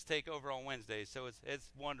our kids take over on Wednesdays. So it's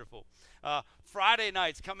wonderful. Friday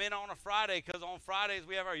nights, come in on a Friday, because on Fridays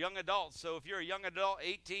we have our young adults. So if you're a young adult,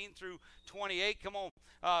 18 through 28, come on.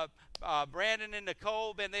 Brandon and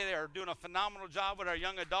Nicole, man, they are doing a phenomenal job with our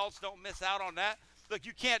young adults. Don't miss out on that. Look,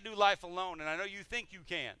 you can't do life alone, and I know you think you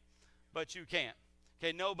can, but you can't.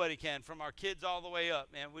 Okay, nobody can, from our kids all the way up,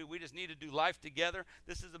 man. We just need to do life together.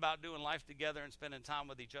 This is about doing life together and spending time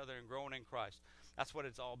with each other and growing in Christ. That's what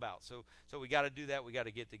it's all about. So we got to do that. We got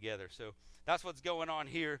to get together. So that's what's going on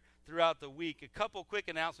here throughout the week. A couple quick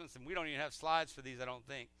announcements, and we don't even have slides for these, I don't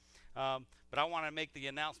think. But I want to make the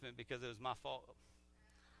announcement because it was my fault.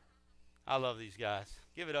 I love these guys.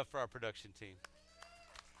 Give it up for our production team.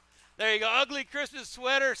 There you go. Ugly Christmas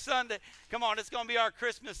sweater Sunday. Come on, it's going to be our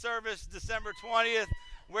Christmas service, December 20th.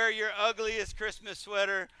 Wear your ugliest Christmas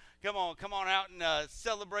sweater. Come on out and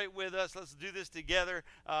celebrate with us. Let's do this together.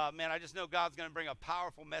 Man, I just know God's going to bring a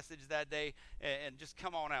powerful message that day. And just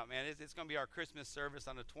come on out, man. It's going to be our Christmas service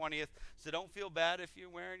on the 20th. So don't feel bad if you're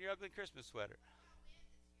wearing your ugly Christmas sweater.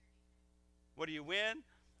 What do you win?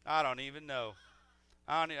 I don't even know.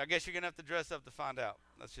 I guess you're going to have to dress up to find out.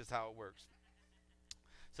 That's just how it works.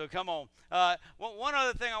 So come on. One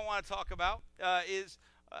other thing I want to talk about is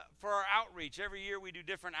for our outreach. Every year we do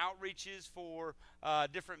different outreaches for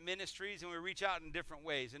different ministries, and we reach out in different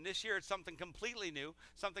ways. And this year it's something completely new,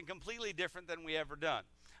 something completely different than we ever done.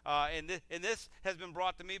 And this has been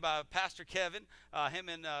brought to me by Pastor Kevin. Him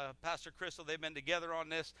and Pastor Crystal, they've been together on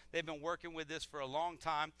this. They've been working with this for a long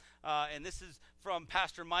time. And this is from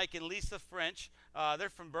Pastor Mike and Lisa French. They're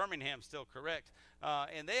from Birmingham still, correct?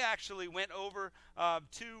 And they actually went over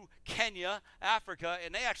to Kenya, Africa,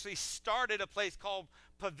 and they actually started a place called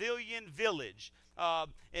Pavilion Village.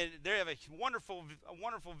 And they have a wonderful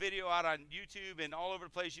video out on YouTube and all over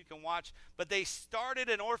the place you can watch. But they started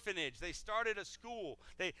an orphanage. They started a school.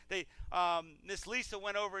 Miss Lisa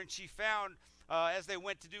went over and she found, as they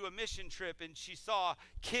went to do a mission trip, and she saw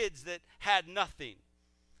kids that had nothing.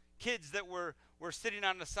 Kids that were sitting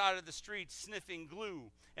on the side of the street sniffing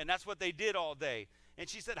glue. And that's what they did all day. And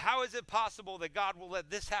she said, how is it possible that God will let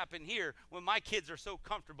this happen here when my kids are so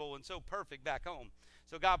comfortable and so perfect back home?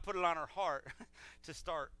 So God put it on her heart to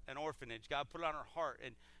start an orphanage. God put it on her heart.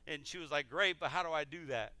 And she was like, great, but how do I do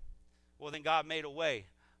that? Well, then God made a way.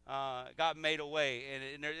 God made a way.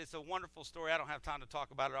 And it's a wonderful story. I don't have time to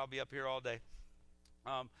talk about it. I'll be up here all day.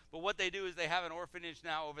 But what they do is they have an orphanage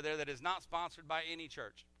now over there that is not sponsored by any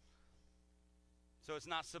church. So it's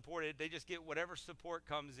not supported. They just get whatever support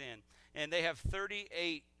comes in. And they have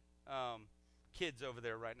 38 kids over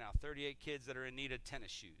there right now, 38 kids that are in need of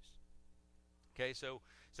tennis shoes. Okay, so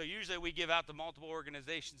usually we give out to multiple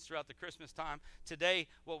organizations throughout the Christmas time. Today,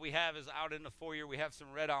 what we have is out in the foyer, we have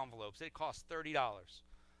some red envelopes. It costs $30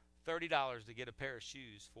 to get a pair of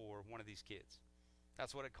shoes for one of these kids.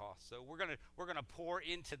 That's what it costs. So we're gonna pour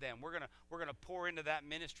into them. We're gonna pour into that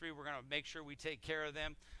ministry. We're gonna make sure we take care of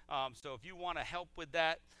them. So if you want to help with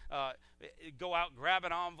that, go out, grab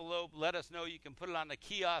an envelope. Let us know. You can put it on the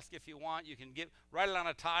kiosk if you want. You can write it on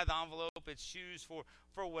a tithe envelope. It's shoes for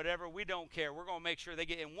whatever. We don't care. We're gonna make sure they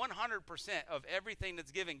get. And 100% of everything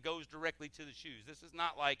that's given goes directly to the shoes. This is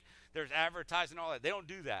not like there's advertising and all that. They don't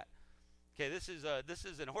do that. Okay, this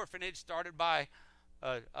is an orphanage started by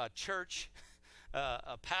a church.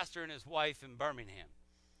 A pastor and his wife in Birmingham,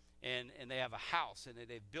 and they have a house, and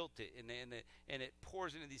they've built it, and it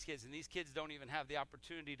pours into these kids, and these kids don't even have the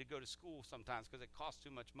opportunity to go to school sometimes because it costs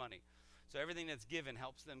too much money. So everything that's given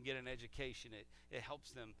helps them get an education. It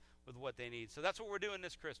helps them with what they need. So that's what we're doing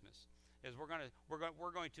this Christmas. Is we're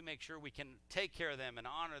going to make sure we can take care of them and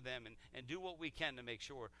honor them and do what we can to make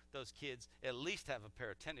sure those kids at least have a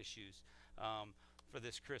pair of tennis shoes for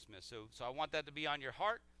this Christmas. So I want that to be on your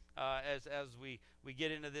heart. As we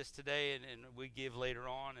get into this today and we give later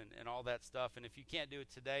on and all that stuff. And if you can't do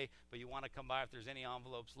it today, but you want to come by, if there's any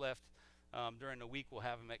envelopes left during the week, we'll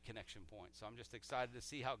have them at Connection Point. So I'm just excited to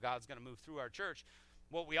see how God's going to move through our church.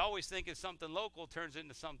 What we always think is something local turns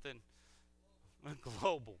into something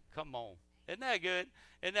global. Come on. Isn't that good?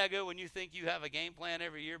 Isn't that good when you think you have a game plan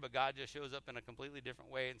every year, but God just shows up in a completely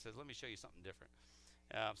different way and says, let me show you something different.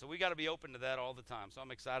 So we got to be open to that all the time. So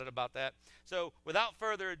I'm excited about that. So without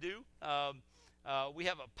further ado, we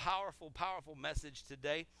have a powerful, powerful message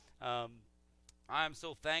today. I am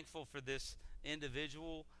so thankful for this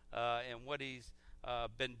individual and what he's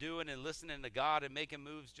been doing and listening to God and making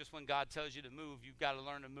moves. Just when God tells you to move, you've got to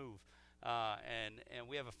learn to move. And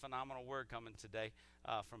we have a phenomenal word coming today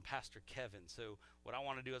from Pastor Kevin. So what I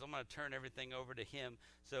want to do is I'm going to turn everything over to him.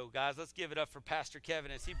 So guys, let's give it up for Pastor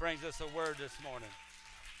Kevin as he brings us a word this morning.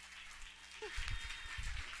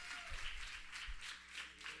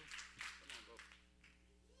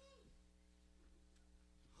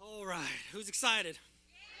 All right, who's excited?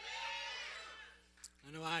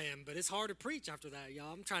 I know I am, but it's hard to preach after that,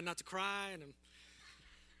 y'all. I'm trying not to cry, and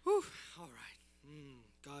all right.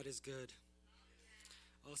 God is good.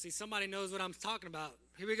 Oh, see, somebody knows what I'm talking about.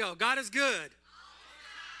 Here we go. God is good.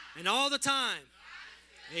 And all the time.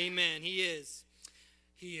 Amen. He is.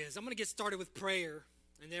 He is. I'm going to get started with prayer,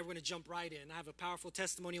 and then we're going to jump right in. I have a powerful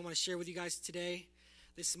testimony I want to share with you guys today,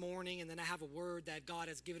 this morning, and then I have a word that God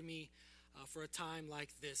has given me for a time like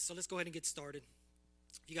this. So let's go ahead and get started.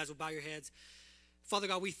 If you guys will bow your heads. Father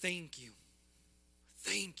God, we thank you.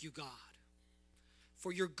 Thank you, God,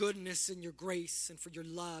 for your goodness and your grace and for your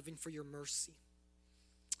love and for your mercy.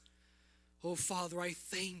 Oh, Father, I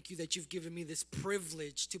thank you that you've given me this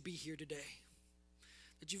privilege to be here today.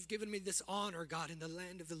 That you've given me this honor, God, in the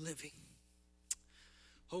land of the living.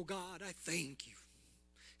 Oh, God, I thank you.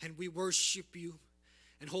 And we worship you.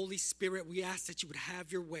 And Holy Spirit, we ask that you would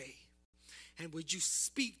have your way. And would you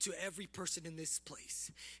speak to every person in this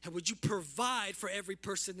place? And would you provide for every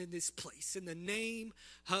person in this place? In the name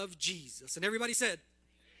of Jesus. And everybody said,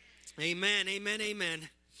 amen, amen, amen.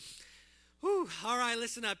 Whew. All right,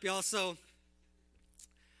 listen up, y'all. So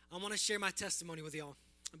I want to share my testimony with y'all.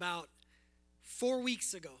 About 4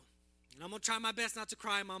 weeks ago, and I'm going to try my best not to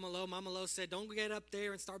cry, Mama Lo. Mama Lo said, don't get up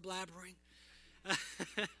there and start blabbering.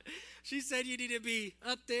 She said, you need to be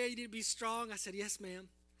up there. You need to be strong. I said, yes, ma'am.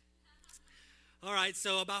 All right,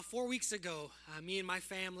 so about 4 weeks ago, me and my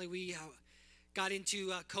family, we got into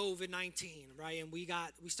COVID-19, right? And we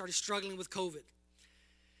started struggling with COVID.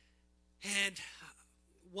 And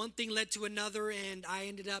one thing led to another, and I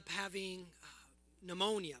ended up having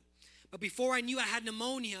pneumonia. But before I knew I had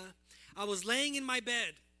pneumonia, I was laying in my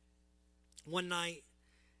bed one night,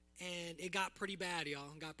 and it got pretty bad, y'all.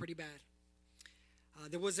 It got pretty bad.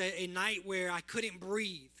 There was a night where I couldn't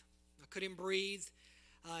breathe.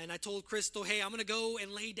 And I told Crystal, hey, I'm going to go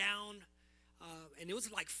and lay down. And it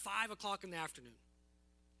was like 5 o'clock in the afternoon.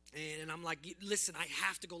 And I'm like, listen, I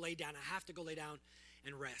have to go lay down.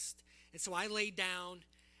 and rest. And so I laid down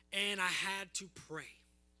and I had to pray.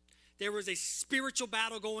 There was a spiritual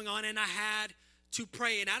battle going on and I had to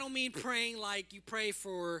pray. And I don't mean praying like you pray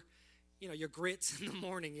for, your grits in the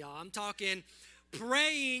morning, y'all. I'm talking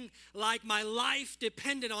praying like my life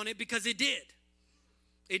depended on it, because it did.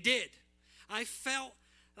 It did. I felt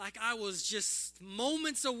like I was just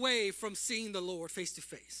moments away from seeing the Lord face to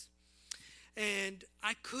face. And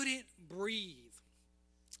I couldn't breathe.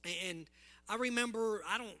 And I remember,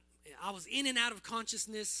 I was in and out of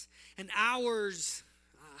consciousness, and hours,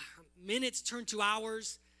 minutes turned to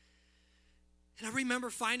hours. And I remember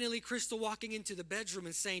finally Crystal walking into the bedroom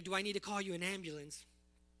and saying, "Do I need to call you an ambulance?"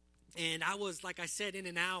 And I was, like I said, in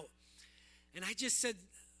and out. And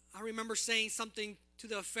I remember saying something to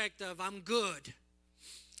the effect of, "I'm good."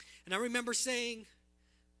 And I remember saying,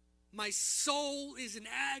 "My soul is in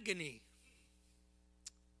agony."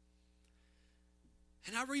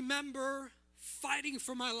 And I remember fighting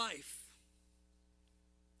for my life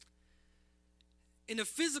in a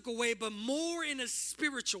physical way, but more in a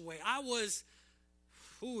spiritual way.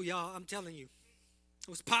 Y'all, I'm telling you, it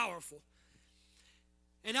was powerful.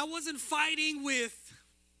 And I wasn't fighting with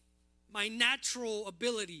my natural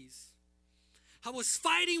abilities. I was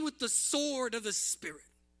fighting with the sword of the Spirit.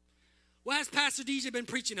 What has Pastor DJ been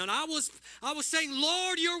preaching on? I was saying,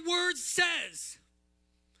 "Lord, your word says,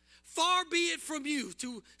 far be it from you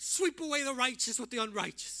to sweep away the righteous with the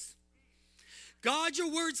unrighteous. God,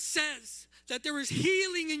 your word says that there is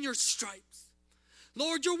healing in your stripes.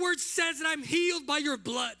 Lord, your word says that I'm healed by your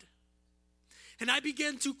blood." And I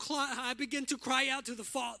began to cry out to the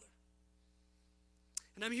Father.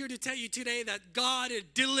 And I'm here to tell you today that God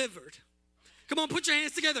had delivered. Come on, put your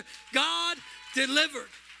hands together. God delivered.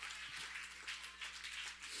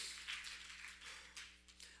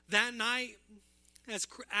 That night,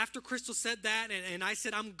 after Crystal said that, and I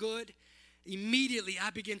said, "I'm good," immediately I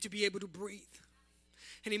began to be able to breathe.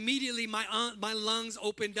 And immediately my lungs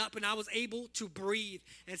opened up and I was able to breathe.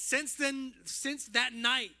 And since that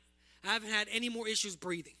night, I haven't had any more issues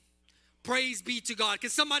breathing. Praise be to God.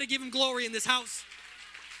 Can somebody give him glory in this house?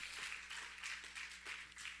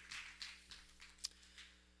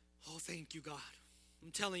 Oh, thank you, God.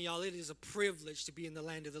 I'm telling y'all, it is a privilege to be in the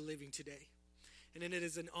land of the living today. And it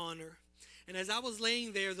is an honor. And as I was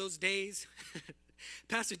laying there those days,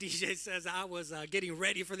 Pastor DJ says I was getting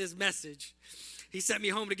ready for this message. He sent me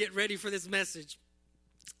home to get ready for this message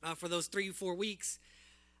for those 3-4 weeks.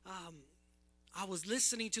 I was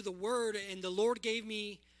listening to the word, and the Lord gave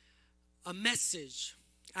me a message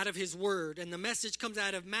out of his word. And the message comes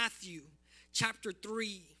out of Matthew chapter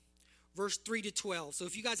 3, verse 3 to 12. So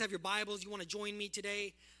if you guys have your Bibles, you want to join me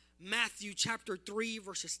today, Matthew chapter 3,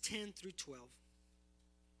 verses 10 through 12.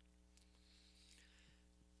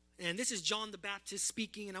 And this is John the Baptist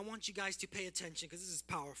speaking, and I want you guys to pay attention because this is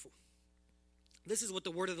powerful. This is what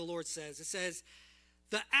the word of the Lord says. It says,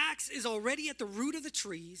 "The axe is already at the root of the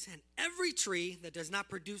trees, and every tree that does not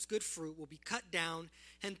produce good fruit will be cut down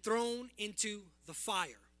and thrown into the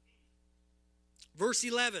fire." Verse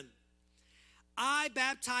 11, "I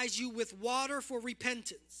baptize you with water for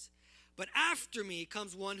repentance, but after me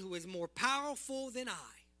comes one who is more powerful than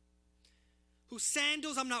I, whose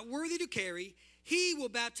sandals I'm not worthy to carry. He will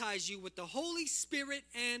baptize you with the Holy Spirit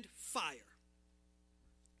and fire."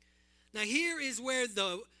 Now here is where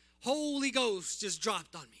the Holy Ghost just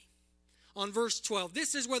dropped on me. On verse 12,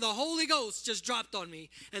 this is where the Holy Ghost just dropped on me.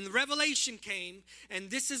 And the revelation came, and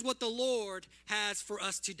this is what the Lord has for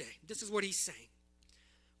us today. This is what he's saying.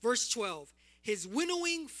 Verse 12, "His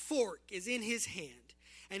winnowing fork is in his hand,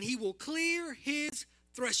 and he will clear his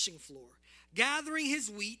threshing floor, gathering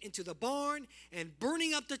his wheat into the barn and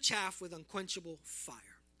burning up the chaff with unquenchable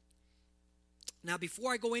fire." Now,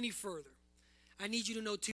 before I go any further, I need you to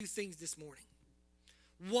know 2 things this morning.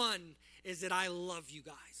 One is that I love you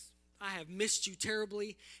guys. I have missed you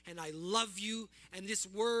terribly, and I love you, and this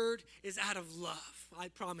word is out of love. I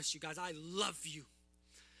promise you guys, I love you.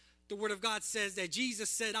 The word of God says that Jesus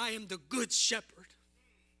said, "I am the good shepherd."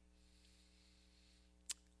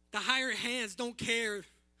 The hired hands don't care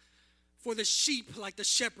for the sheep like the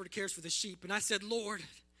shepherd cares for the sheep. And I said, "Lord,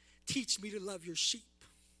 teach me to love your sheep."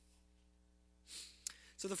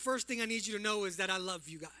 So the first thing I need you to know is that I love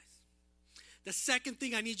you guys. The second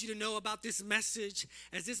thing I need you to know about this message,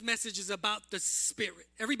 as this message is about the Spirit.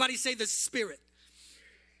 Everybody say the Spirit.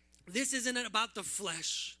 This isn't about the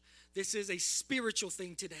flesh. This is a spiritual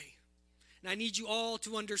thing today. And I need you all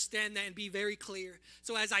to understand that and be very clear.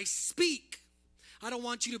 So as I speak, I don't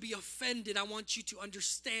want you to be offended. I want you to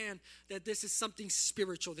understand that this is something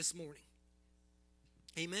spiritual this morning.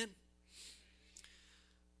 Amen.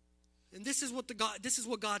 And this is what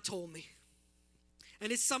God told me.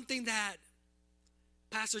 And it's something that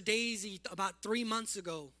Pastor Daisy, about 3 months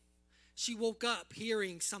ago, she woke up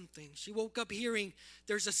hearing something. She woke up hearing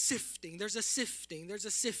there's a sifting, there's a sifting, there's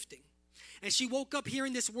a sifting. And she woke up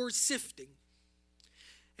hearing this word sifting.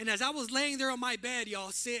 And as I was laying there on my bed,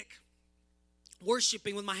 y'all, sick,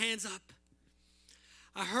 worshiping with my hands up,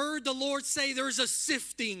 I heard the Lord say there's a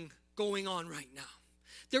sifting going on right now.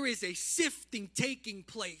 There is a sifting taking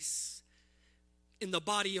place in the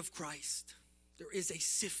body of Christ. There is a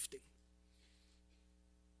sifting.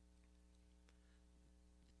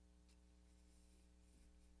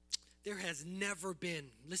 There has never been,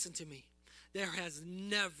 listen to me, there has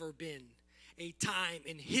never been a time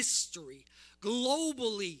in history,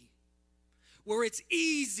 globally, where it's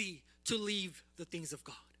easy to leave the things of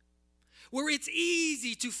God, where it's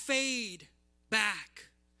easy to fade back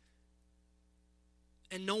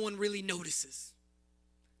and no one really notices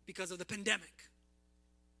because of the pandemic.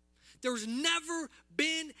 There's never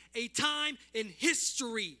been a time in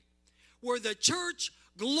history where the church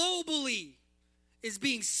globally is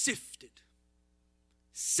being sifted,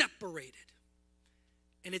 separated,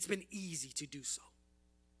 and it's been easy to do so.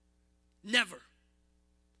 Never.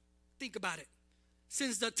 Think about it.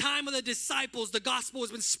 Since the time of the disciples, the gospel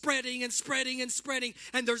has been spreading and spreading and spreading,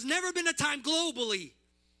 and there's never been a time globally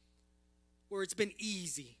where it's been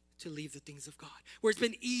easy to leave the things of God, where it's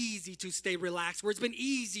been easy to stay relaxed, where it's been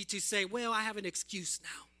easy to say, well, I have an excuse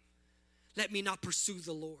now. Let me not pursue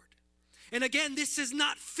the Lord. And again, this is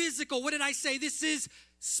not physical. What did I say? This is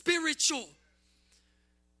spiritual.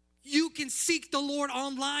 You can seek the Lord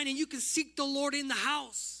online and you can seek the Lord in the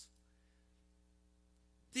house.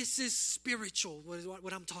 This is spiritual,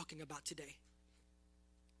 what I'm talking about today.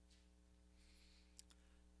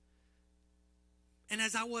 And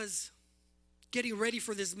as I was getting ready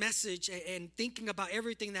for this message and thinking about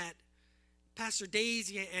everything that Pastor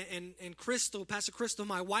Daisy and Crystal, Pastor Crystal,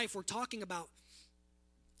 my wife, were talking about,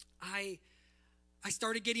 I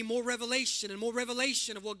started getting more revelation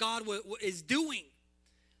of what God is doing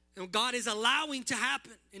and what God is allowing to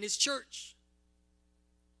happen in His church.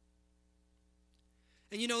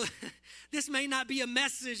 And you know, this may not be a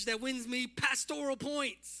message that wins me pastoral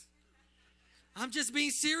points. I'm just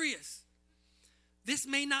being serious. This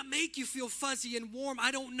may not make you feel fuzzy and warm.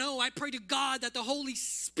 I don't know. I pray to God that the Holy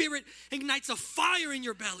Spirit ignites a fire in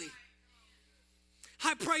your belly.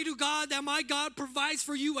 I pray to God that my God provides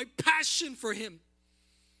for you a passion for Him.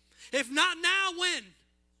 If not now, when?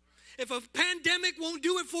 If a pandemic won't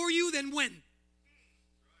do it for you, then when?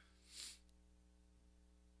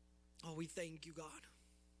 Oh, we thank you, God.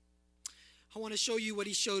 I want to show you what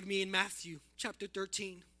He showed me in Matthew chapter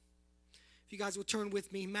 13. If you guys will turn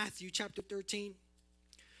with me, Matthew chapter 13,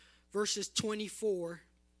 verses 24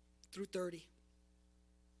 through 30.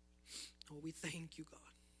 Oh, we thank you, God.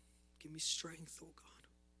 Give me strength, oh God.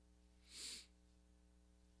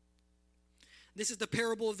 This is the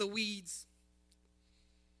parable of the weeds.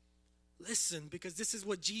 Listen, because this is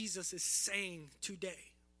what Jesus is saying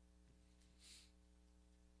today.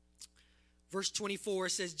 Verse 24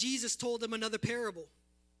 says, Jesus told them another parable.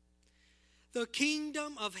 The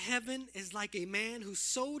kingdom of heaven is like a man who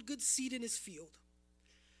sowed good seed in his field.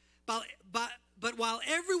 But while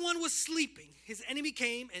everyone was sleeping, his enemy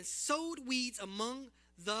came and sowed weeds among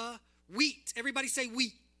the wheat. Everybody say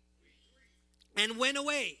wheat. And went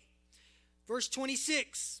away. Verse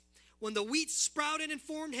 26, when the wheat sprouted and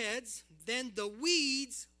formed heads, then the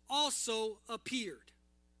weeds also appeared.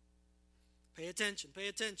 Pay attention, pay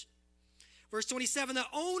attention. Verse 27, the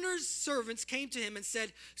owner's servants came to him and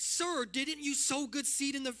said, Sir, didn't you sow good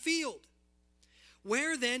seed in the field?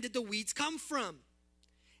 Where then did the weeds come from?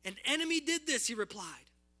 An enemy did this, he replied.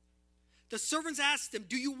 The servants asked him,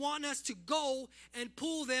 do you want us to go and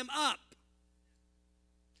pull them up?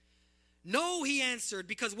 No, he answered,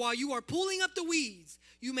 because while you are pulling up the weeds,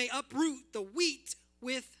 you may uproot the wheat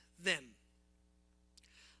with them.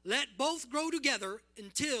 Let both grow together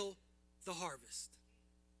until the harvest.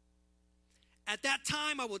 At that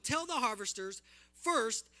time, I will tell the harvesters,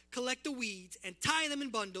 first collect the weeds and tie them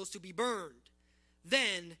in bundles to be burned.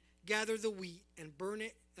 Then gather the wheat and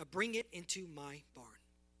bring it into my barn.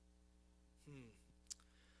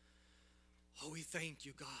 Oh, we thank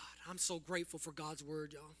you, God. I'm so grateful for God's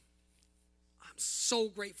word, y'all. I'm so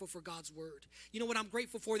grateful for God's word. You know what I'm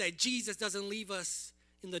grateful for? That Jesus doesn't leave us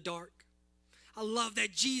in the dark. I love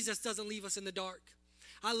that Jesus doesn't leave us in the dark.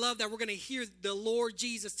 I love that we're going to hear the Lord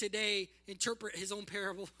Jesus today interpret his own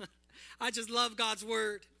parable. I just love God's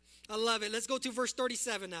word. I love it. Let's go to verse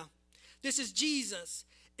 37 now. This is Jesus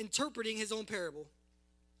interpreting his own parable.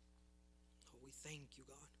 Oh, we thank you,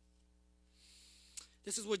 God.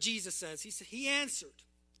 This is what Jesus says. He answered,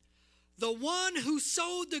 The one who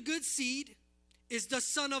sowed the good seed is the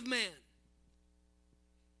Son of Man.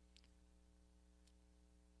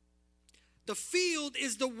 The field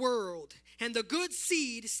is the world, and the good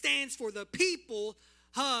seed stands for the people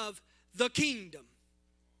of the kingdom.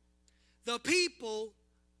 The people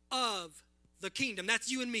of the kingdom.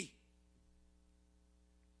 That's you and me.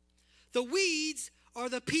 The weeds are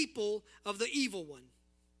the people of the evil one,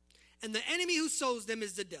 and the enemy who sows them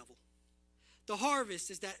is the devil. The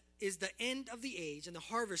harvest is the end of the age, and the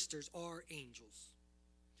harvesters are angels.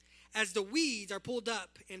 As the weeds are pulled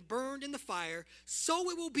up and burned in the fire, so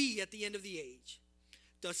it will be at the end of the age.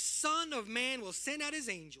 The Son of Man will send out his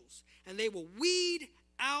angels, and they will weed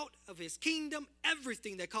out of his kingdom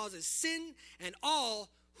everything that causes sin and all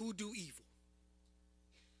who do evil.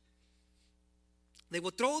 They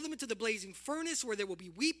will throw them into the blazing furnace where there will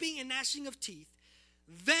be weeping and gnashing of teeth.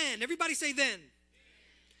 Then, everybody say then.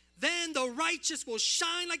 Then the righteous will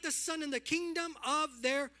shine like the sun in the kingdom of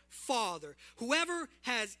their Father. Whoever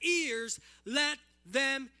has ears, let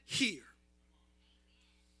them hear.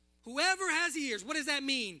 Whoever has ears, what does that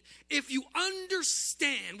mean? If you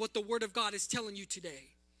understand what the Word of God is telling you today,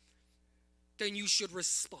 then you should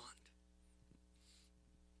respond.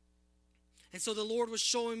 And so the Lord was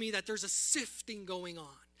showing me that there's a sifting going on.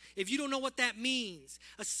 If you don't know what that means,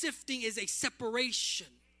 a sifting is a separation.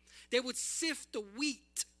 They would sift the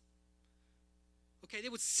wheat. Okay, they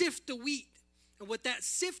would sift the wheat. And what that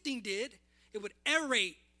sifting did, it would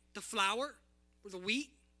aerate the flour or the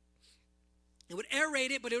wheat. It would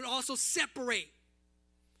aerate it, but it would also separate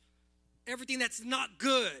everything that's not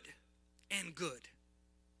good and good.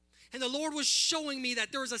 And the Lord was showing me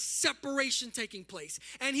that there was a separation taking place.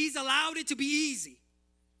 And he's allowed it to be easy.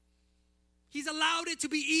 He's allowed it to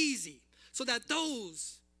be easy so that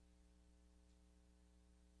those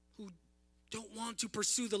who don't want to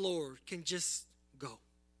pursue the Lord can just go.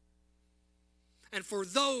 And for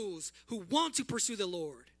those who want to pursue the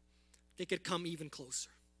Lord, they could come even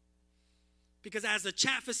closer. Because as the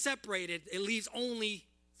chaff is separated, it leaves only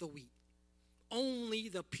the wheat. Only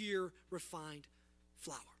the pure, refined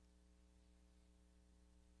flour.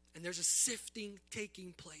 And there's a sifting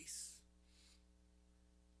taking place.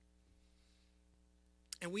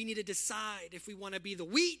 And we need to decide if we want to be the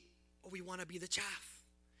wheat or we want to be the chaff.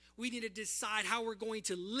 We need to decide how we're going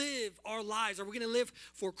to live our lives. Are we going to live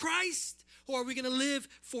for Christ or are we going to live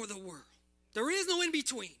for the world? There is no in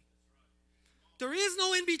between. There is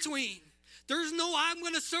no in between. There's no I'm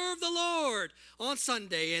going to serve the Lord on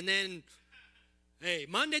Sunday and then, hey,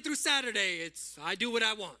 Monday through Saturday, it's I do what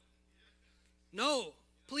I want. No.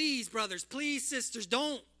 Please, brothers, please, sisters,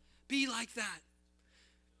 don't be like that.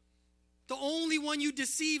 The only one you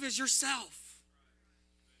deceive is yourself.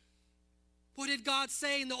 What did God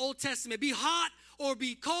say in the Old Testament? Be hot or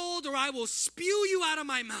be cold, or I will spew you out of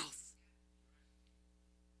my mouth.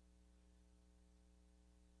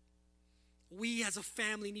 We as a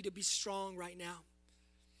family need to be strong right now.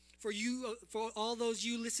 For you, for all those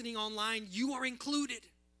you listening online, you are included.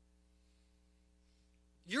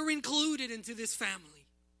 You're included into this family.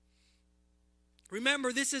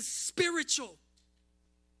 Remember, this is spiritual.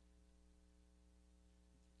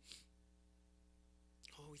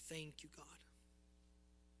 Oh, we thank you, God.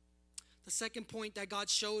 The second point that God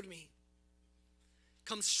showed me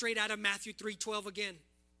comes straight out of Matthew 3:12 again.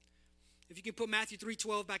 If you can put Matthew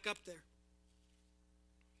 3:12 back up there.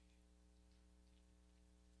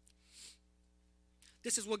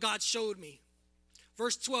 This is what God showed me.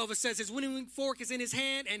 Verse 12, it says, his winnowing fork is in his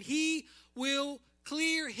hand, and he will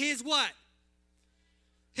clear his what?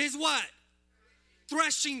 His what?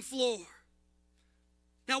 Threshing floor.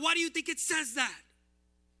 Now, why do you think it says that?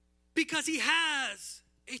 Because he has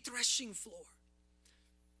a threshing floor.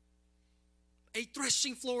 A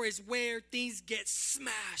threshing floor is where things get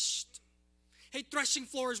smashed. A threshing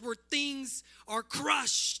floor is where things are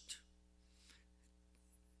crushed.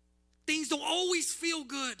 Things don't always feel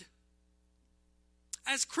good.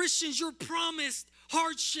 As Christians, you're promised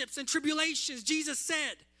hardships and tribulations. Jesus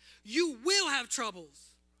said, you will have troubles.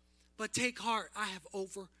 But take heart, I have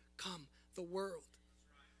overcome the world.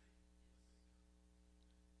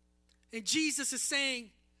 And Jesus is saying,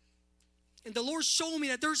 and the Lord showed me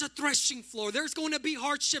that there's a threshing floor. There's going to be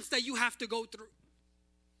hardships that you have to go through.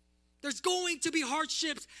 There's going to be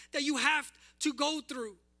hardships that you have to go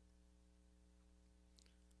through.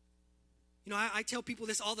 You know, I tell people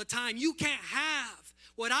this all the time. You can't have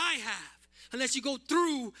what I have unless you go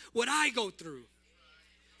through what I go through.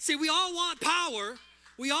 See, we all want power.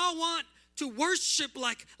 We all want to worship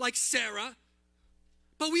like Sarah,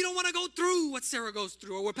 but we don't want to go through what Sarah goes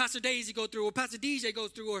through, or what Pastor Daisy goes through, or Pastor DJ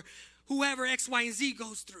goes through, or whoever X, Y, and Z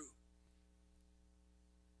goes through.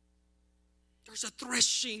 There's a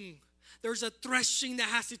threshing. There's a threshing that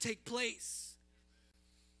has to take place.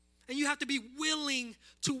 And you have to be willing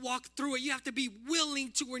to walk through it. You have to be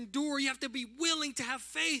willing to endure. You have to be willing to have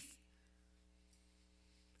faith.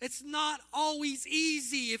 It's not always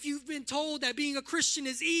easy. If you've been told that being a Christian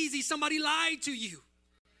is easy, somebody lied to you.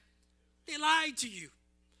 They lied to you.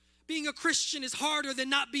 Being a Christian is harder than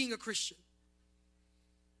not being a Christian.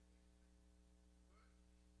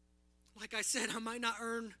 Like I said, I might not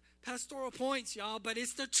earn pastoral points, y'all, but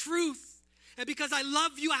it's the truth. And because I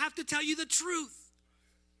love you, I have to tell you the truth.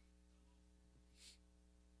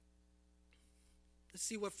 Let's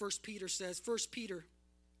see what 1 Peter says. 1 Peter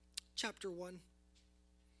chapter 1.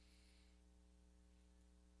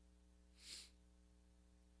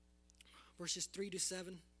 Verses 3 to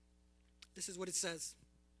 7. This is what it says.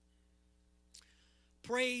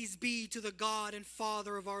 Praise be to the God and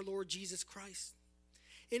Father of our Lord Jesus Christ.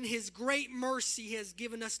 In his great mercy, he has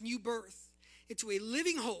given us new birth into a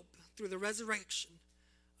living hope through the resurrection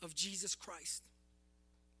of Jesus Christ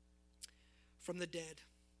from the dead,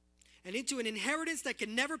 and into an inheritance that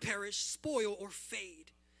can never perish, spoil, or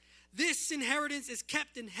fade. This inheritance is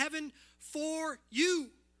kept in heaven for you,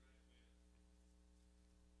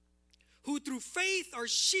 who through faith are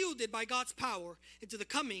shielded by God's power into the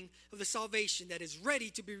coming of the salvation that is ready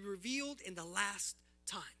to be revealed in the last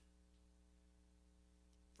time.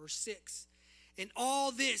 Verse 6, in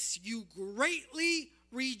all this you greatly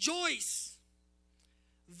rejoice,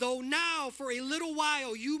 though now for a little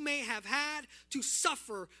while you may have had to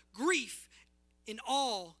suffer grief in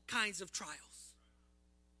all kinds of trials.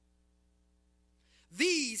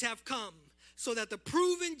 These have come so that the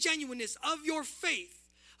proven genuineness of your faith,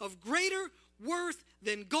 of greater worth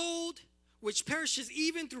than gold, which perishes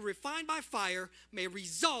even through refined by fire, may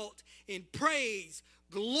result in praise,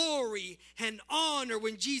 glory, and honor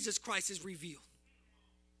when Jesus Christ is revealed.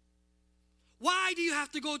 Why do you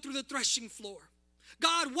have to go through the threshing floor?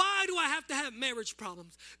 God, why do I have to have marriage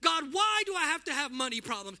problems? God, why do I have to have money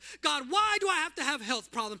problems? God, why do I have to have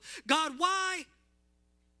health problems? God, why?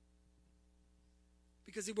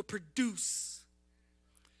 Because it will produce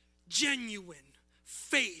genuine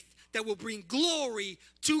faith that will bring glory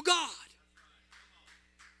to God.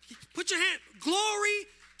 Put your hand, glory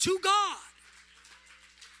to God.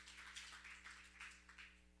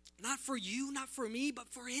 Not for you, not for me, but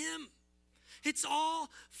for him. It's all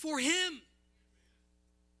for him.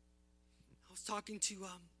 I was talking to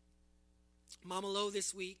Mama Lo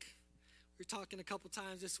this week. We were talking a couple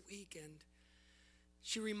times this week, and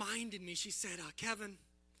she reminded me, she said, Kevin,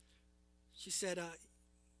 she said,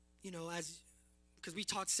 because we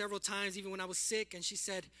talked several times, even when I was sick, and she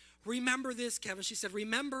said, remember this, Kevin. She said,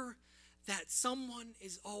 remember that someone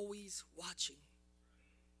is always watching.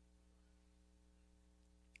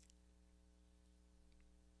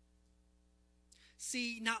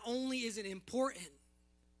 See, not only is it important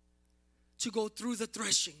to go through the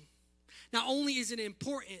threshing, not only is it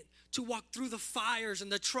important to walk through the fires and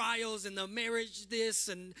the trials and the marriage this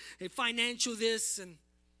and financial this and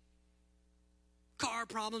car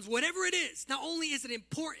problems, whatever it is, not only is it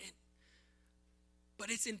important, but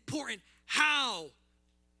it's important how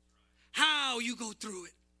you go through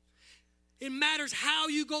it. It matters how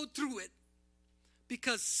you go through it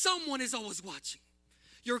because someone is always watching.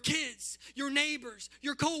 Your kids, your neighbors,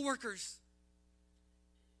 your co-workers.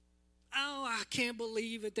 Oh, I can't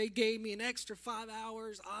believe it. They gave me an extra 5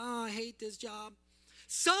 hours. Oh, I hate this job.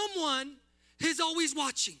 Someone is always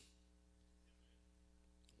watching.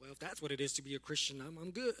 Well, if that's what it is to be a Christian,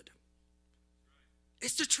 I'm good.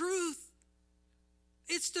 It's the truth.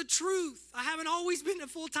 It's the truth. I haven't always been a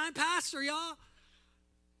full-time pastor, y'all.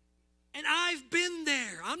 And I've been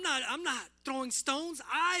there. I'm not throwing stones.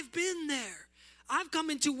 I've been there. I've come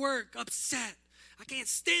into work upset. I can't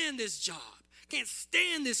stand this job. Can't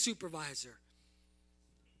stand this supervisor.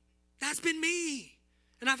 That's been me.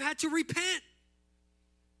 And I've had to repent.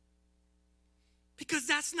 Because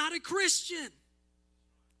that's not a Christian.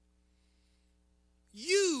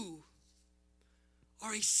 You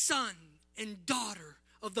are a son and daughter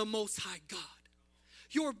of the Most High God.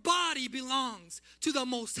 Your body belongs to the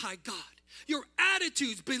Most High God. Your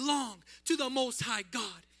attitudes belong to the Most High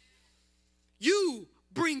God. You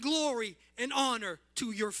bring glory and honor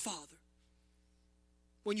to your Father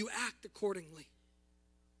when you act accordingly.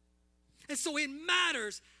 And so it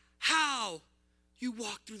matters how you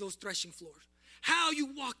walk through those threshing floors, how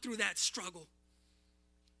you walk through that struggle.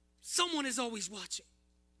 Someone is always watching.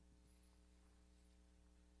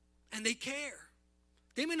 And they care.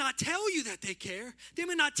 They may not tell you that they care. They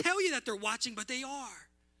may not tell you that they're watching, but they are.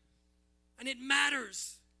 And it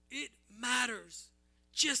matters. It matters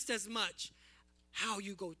just as much how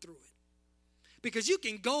you go through it. because you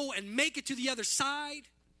can go and make it to the other side.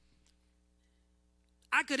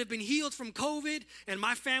 I could have been healed from COVID, and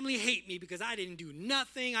my family hate me because I didn't do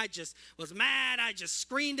nothing. I just was mad. I just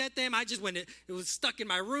screamed at them. I just it was stuck in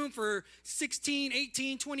my room for 16,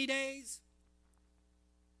 18, 20 days.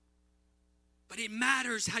 But it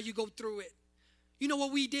matters how you go through it. You know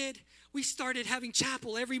what we did? We started having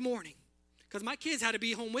chapel every morning because my kids had to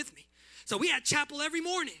be home with me. So we had chapel every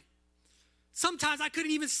morning. Sometimes I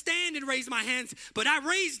couldn't even stand and raise my hands, but I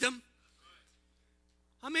raised them.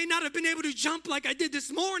 I may not have been able to jump like I did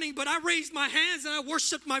this morning, but I raised my hands and I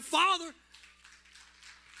worshiped my Father.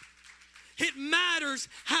 It matters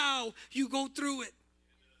how you go through it.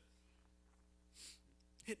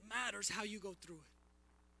 It matters how you go through it.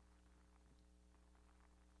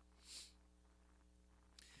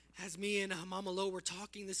 As me and Mama Lo were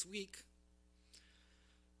talking this week,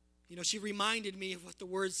 she reminded me of what the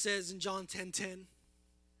word says in John 10:10.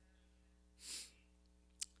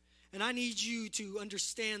 And I need you to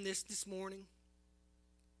understand this morning.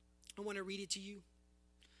 I want to read it to you.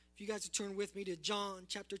 If you guys would turn with me to John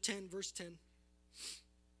chapter 10, verse 10.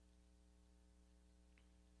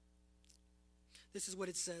 This is what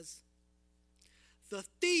it says. The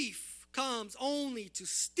thief comes only to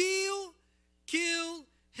steal, kill,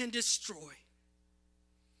 and destroy.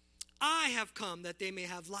 I have come that they may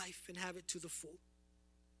have life and have it to the full.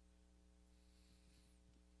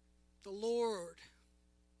 The Lord,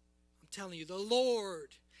 I'm telling you, the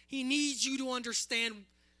Lord, He needs you to understand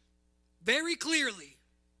very clearly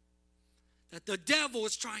that the devil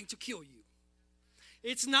is trying to kill you.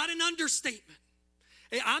 It's not an understatement.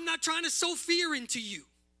 I'm not trying to sow fear into you.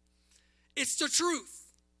 It's the truth.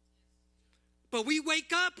 But we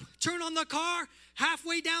wake up, turn on the car,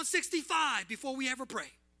 halfway down 65 before we ever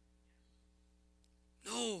pray.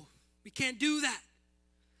 No, we can't do that.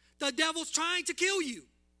 The devil's trying to kill you.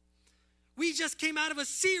 We just came out of a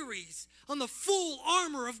series on the full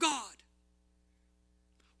armor of God.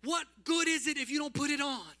 What good is it if you don't put it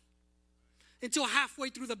on until halfway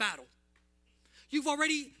through the battle? You're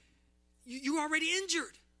already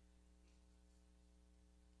injured.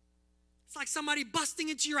 It's like somebody busting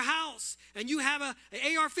into your house and you have an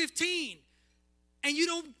AR-15 and you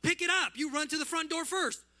don't pick it up. You run to the front door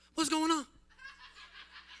first. What's going on?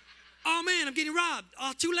 Oh man, I'm getting robbed.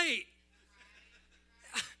 Oh, too late.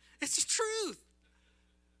 It's the truth.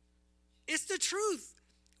 It's the truth.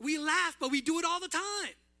 We laugh, but we do it all the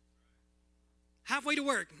time. Halfway to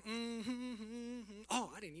work. Oh,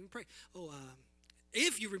 I didn't even pray. Oh,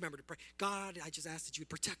 if you remember to pray. God, I just ask that you would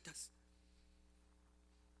protect us.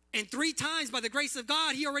 And 3 times by the grace of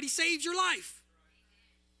God, He already saved your life.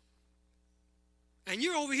 And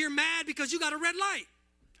you're over here mad because you got a red light.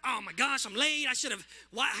 Oh my gosh, I'm late. I should have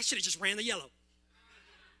just ran the yellow.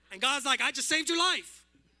 And God's like, I just saved your life.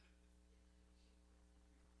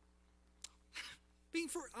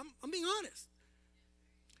 I'm being honest.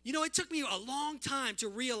 It took me a long time to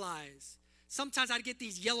realize. Sometimes I'd get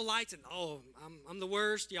these yellow lights and I'm the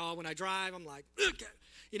worst, y'all. When I drive, I'm like, okay.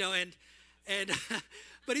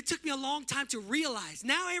 But it took me a long time to realize.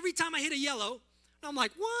 Now every time I hit a yellow, I'm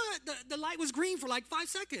like, what? The light was green for like 5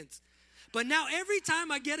 seconds. But now every time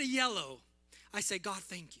I get a yellow, I say, God,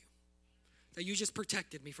 thank you that you just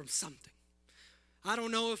protected me from something. I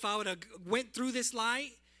don't know if I would have went through this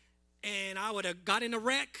light and I would have got in a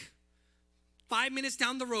wreck 5 minutes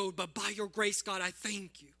down the road, but by your grace, God, I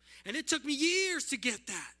thank you. And it took me years to get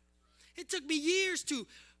that. It took me years to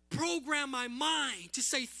program my mind to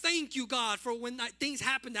say thank you, God, for when things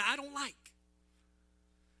happen that I don't like.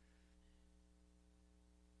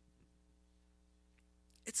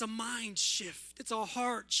 It's a mind shift. It's a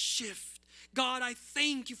heart shift. God, I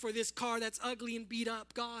thank you for this car that's ugly and beat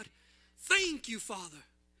up. God, thank you, Father.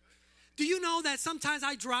 Do you know that sometimes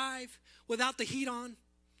I drive without the heat on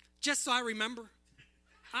just so I remember?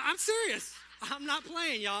 I'm serious. I'm not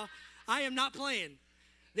playing, y'all. I am not playing.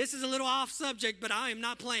 This is a little off subject, but I am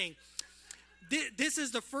not playing. This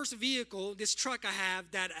is the first vehicle, this truck I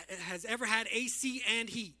have, that has ever had AC and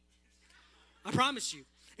heat. I promise you.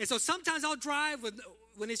 And so sometimes I'll drive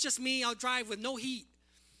when it's just me, I'll drive with no heat.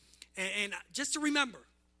 And just to remember,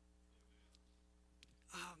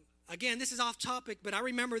 again, this is off topic, but I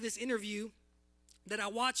remember this interview that I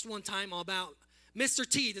watched one time about Mr.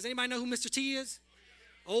 T. Does anybody know who Mr. T is?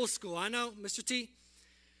 Old school, I know, Mr. T.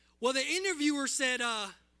 Well, the interviewer said,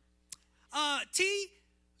 T,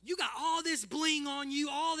 you got all this bling on you,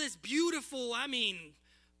 all this beautiful,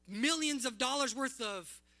 millions of dollars worth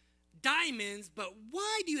of diamonds, but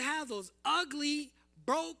why do you have those ugly,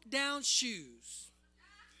 broke down shoes?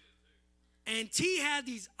 And T had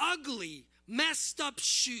these ugly, messed up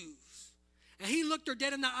shoes. And he looked her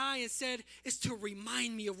dead in the eye and said, it's to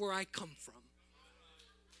remind me of where I come from.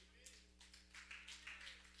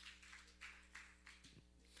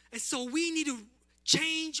 And so we need to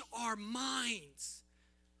change our minds.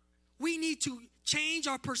 We need to change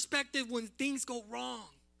our perspective when things go wrong.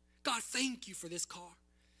 God, thank you for this car.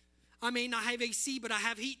 I may not have AC, but I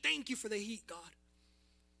have heat. Thank you for the heat, God.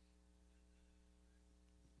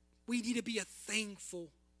 We need to be a thankful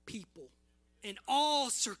people in all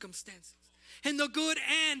circumstances, in the good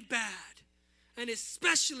and bad, and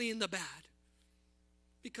especially in the bad,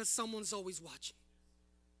 because someone's always watching.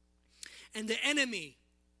 And the enemy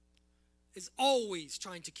is always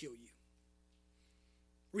trying to kill you.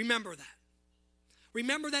 Remember that.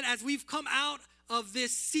 Remember that as we've come out of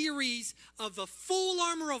this series of the full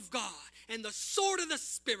armor of God and the sword of the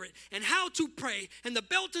Spirit and how to pray and the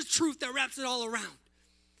belt of truth that wraps it all around.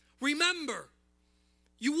 Remember,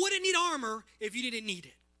 you wouldn't need armor if you didn't need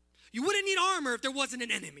it. You wouldn't need armor if there wasn't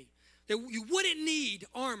an enemy. You wouldn't need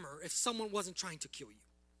armor if someone wasn't trying to kill you.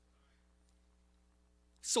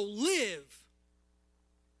 So live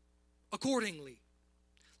accordingly.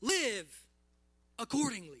 Live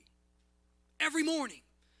accordingly. Every morning,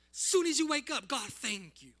 as soon as you wake up, God,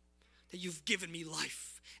 thank you that you've given me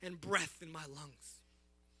life and breath in my lungs.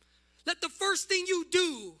 Let the first thing you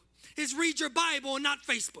do is read your Bible and not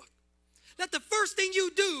Facebook. Let the first thing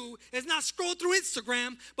you do is not scroll through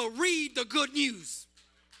Instagram, but read the good news.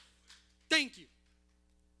 Thank you.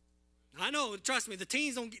 I know, trust me, the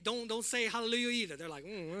teens don't say hallelujah either. They're like, I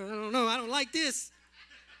don't know, I don't like this.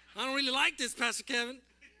 I don't really like this, Pastor Kevin.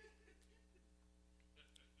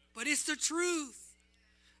 But it's the truth.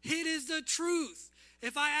 It is the truth.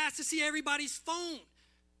 If I ask to see everybody's phone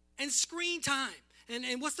and screen time,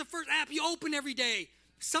 and what's the first app you open every day,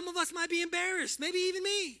 some of us might be embarrassed, maybe even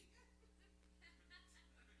me.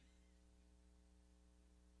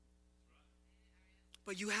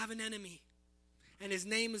 But you have an enemy, and his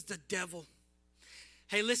name is the devil.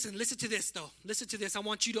 Hey, listen to this, though. Listen to this. I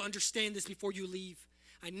want you to understand this before you leave.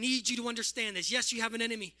 I need you to understand this. Yes, you have an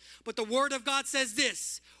enemy, but the word of God says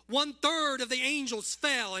this: 1/3 of the angels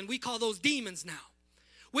fell, and we call those demons now,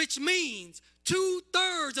 which means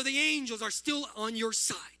 2/3 of the angels are still on your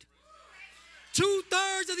side.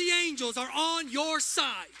 2/3 of the angels are on your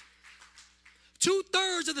side.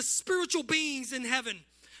 2/3 of the spiritual beings in heaven,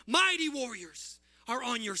 mighty warriors, are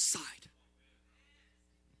on your side.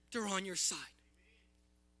 They're on your side.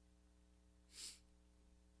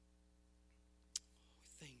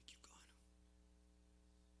 Thank you, God.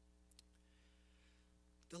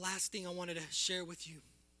 The last thing I wanted to share with you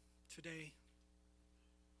today,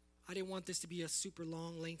 I didn't want this to be a super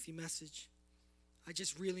long, lengthy message. I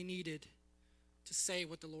just really needed to say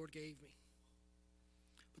what the Lord gave me.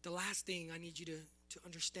 But the last thing I need you to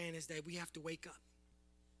understand is that we have to wake up.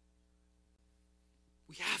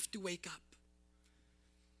 We have to wake up.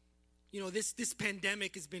 You know, this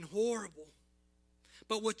pandemic has been horrible.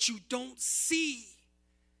 But what you don't see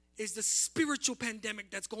is the spiritual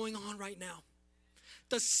pandemic that's going on right now.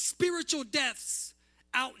 The spiritual deaths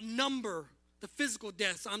outnumber the physical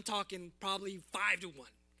deaths. I'm talking probably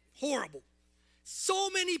 5-1. Horrible. So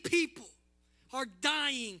many people are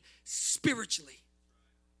dying spiritually.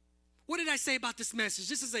 What did I say about this message?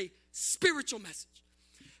 This is a spiritual message.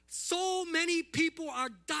 So many people are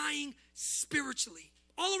dying spiritually.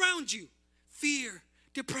 All around you. Fear,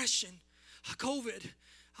 depression, COVID.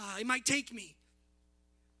 It might take me.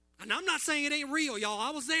 And I'm not saying it ain't real, y'all.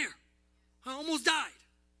 I was there. I almost died.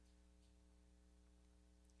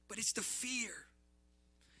 But it's the fear.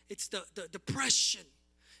 It's the depression.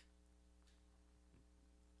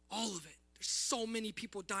 All of it. There's so many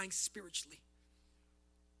people dying spiritually.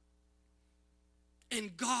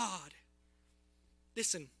 And God,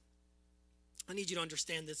 listen, I need you to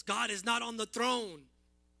understand this. God is not on the throne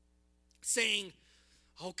saying,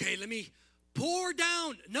 okay, let me pour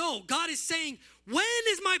down. No, God is saying, when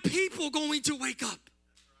is my people going to wake up?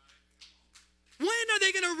 When are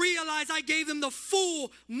they going to realize I gave them the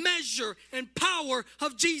full measure and power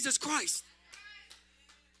of Jesus Christ?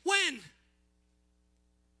 When?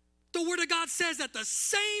 The Word of God says that the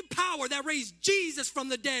same power that raised Jesus from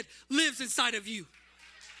the dead lives inside of you.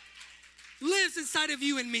 Lives inside of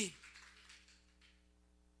you and me.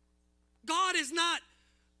 God is not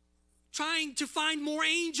trying to find more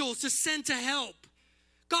angels to send to help.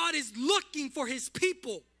 God is looking for his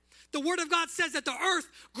people. The Word of God says that the earth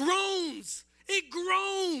groans. It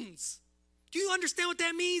groans. Do you understand what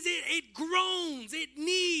that means? It groans. It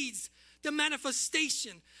needs the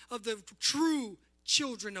manifestation of the true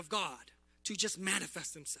children of God to just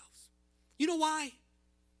manifest themselves. You know why?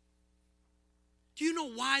 Do you know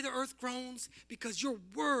why the earth groans? Because your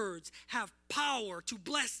words have power to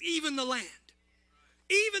bless even the land.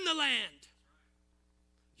 Even the land.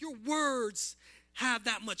 Your words have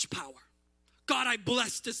that much power. God, I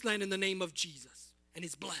bless this land in the name of Jesus. And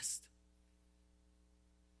it's blessed.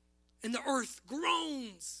 And the earth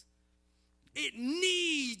groans. It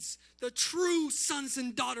needs the true sons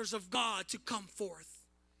and daughters of God to come forth.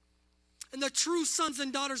 And the true sons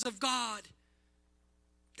and daughters of God,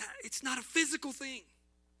 it's not a physical thing.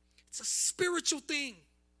 It's a spiritual thing.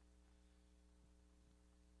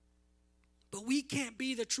 But we can't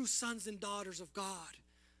be the true sons and daughters of God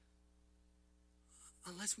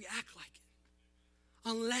unless we act like it.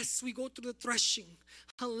 Unless we go through the threshing.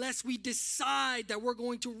 Unless we decide that we're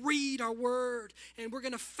going to read our word and we're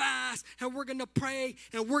going to fast and we're going to pray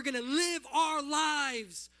and we're going to live our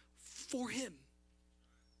lives for him.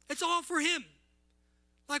 It's all for him.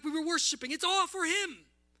 Like we were worshiping. It's all for him.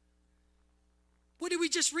 What did we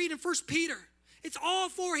just read in 1 Peter? It's all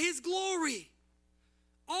for his glory.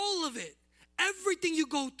 All of it. Everything you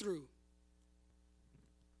go through.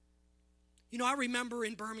 You know, I remember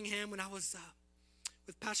in Birmingham when I was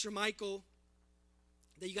with Pastor Michael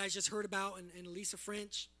that you guys just heard about and Lisa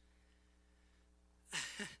French.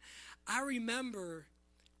 I remember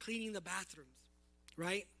cleaning the bathrooms,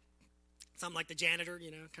 right? So I'm like the janitor,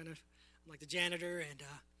 you know, kind of. I'm like the janitor,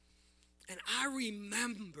 and I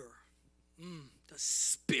remember the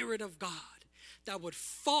Spirit of God that would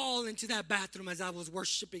fall into that bathroom as I was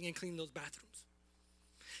worshiping and cleaning those bathrooms.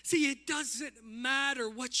 See, it doesn't matter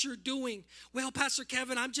what you're doing. Well, Pastor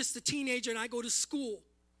Kevin, I'm just a teenager and I go to school.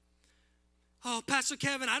 Oh, Pastor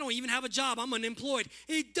Kevin, I don't even have a job. I'm unemployed.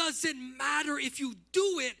 It doesn't matter if you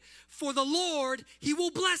do it for the Lord, he will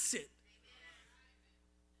bless it.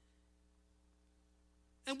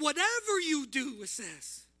 And whatever you do, it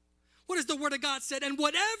says, what does the word of God said? And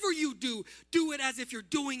whatever you do, do it as if you're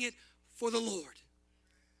doing it for the Lord.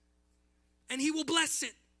 And he will bless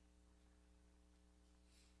it.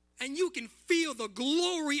 And you can feel the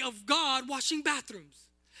glory of God washing bathrooms.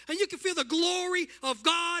 And you can feel the glory of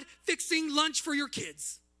God fixing lunch for your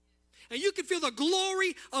kids. And you can feel the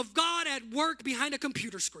glory of God at work behind a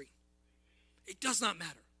computer screen. It does not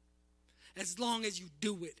matter. As long as you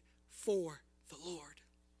do it for the Lord.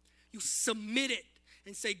 You submit it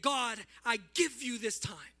and say, God, I give you this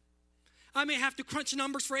time. I may have to crunch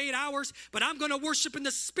numbers for 8 hours, but I'm going to worship in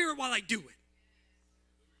the Spirit while I do it.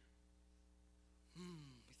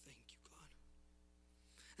 We thank you, God.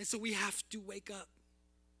 And so we have to wake up.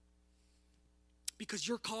 Because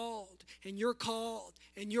you're called, and you're called,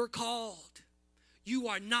 and you're called. You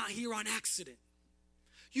are not here on accident.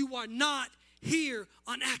 You are not here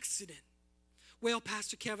on accident. Well,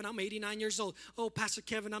 Pastor Kevin, I'm 89 years old. Oh, Pastor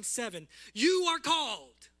Kevin, I'm 7. You are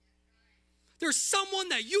called. There's someone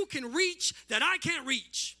that you can reach that I can't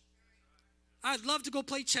reach. I'd love to go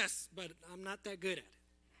play chess, but I'm not that good at it.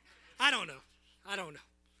 I don't know.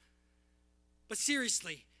 But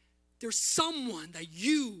seriously, there's someone that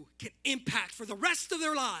you can impact for the rest of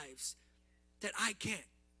their lives that I can't.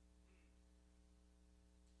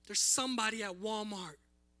 There's somebody at Walmart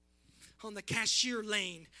on the cashier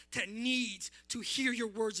lane that needs to hear your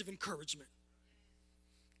words of encouragement.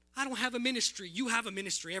 I don't have a ministry. You have a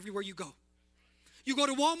ministry everywhere you go. You go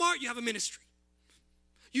to Walmart, you have a ministry.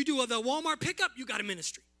 You do the Walmart pickup, you got a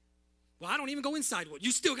ministry. Well, I don't even go inside one.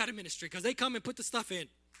 You still got a ministry because they come and put the stuff in.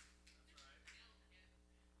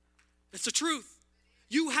 It's the truth.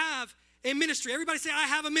 You have a ministry. Everybody say, I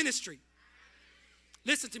have a ministry.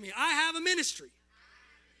 Listen to me. I have a ministry.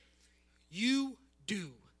 You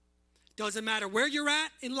do. Doesn't matter where you're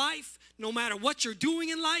at in life, no matter what you're doing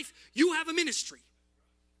in life, you have a ministry.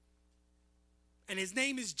 And his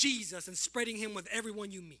name is Jesus, and spreading him with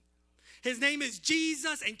everyone you meet. His name is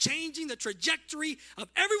Jesus, and changing the trajectory of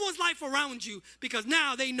everyone's life around you because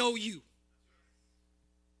now they know you.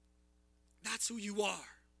 That's who you are.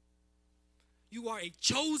 You are a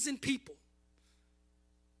chosen people,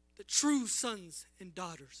 the true sons and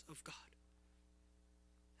daughters of God.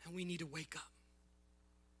 And we need to wake up.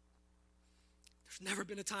 There's never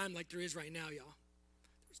been a time like there is right now, y'all.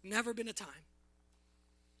 There's never been a time.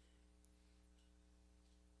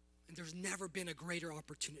 And there's never been a greater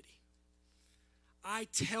opportunity. I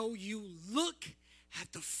tell you, look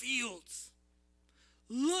at the fields.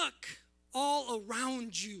 Look all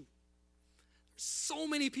around you. There's so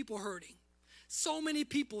many people hurting. So many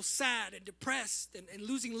people sad and depressed and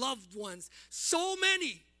losing loved ones. So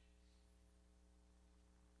many.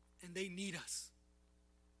 And they need us.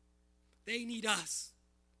 They need us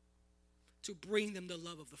to bring them the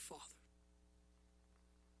love of the Father.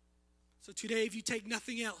 So today, if you take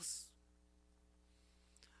nothing else,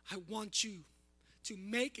 I want you to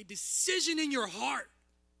make a decision in your heart,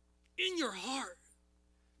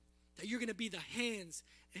 that you're going to be the hands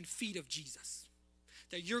and feet of Jesus.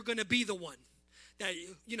 That you're going to be the one. That,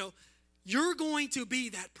 you're going to be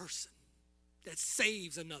that person that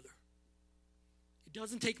saves another. It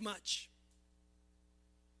doesn't take much.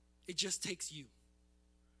 It just takes you.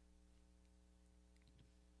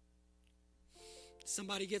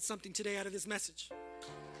 Somebody get something today out of this message.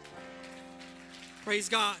 Praise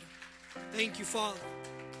God. Thank you, Father.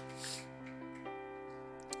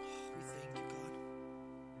 We thank you,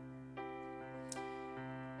 God.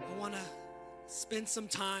 I want to spend some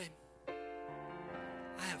time.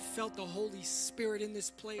 I have felt the Holy Spirit in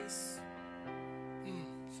this place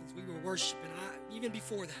since we were worshiping. Even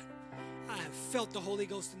before that, I have felt the Holy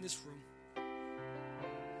Ghost in this room.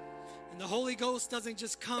 And the Holy Ghost doesn't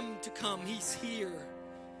just come to come. He's here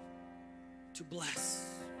to bless.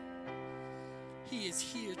 He is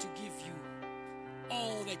here to give you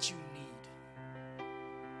all that you need.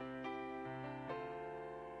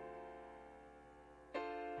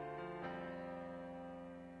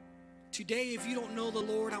 Today, if you don't know the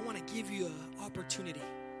Lord, I want to give you an opportunity.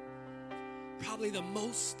 Probably the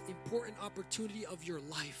most important opportunity of your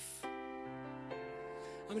life.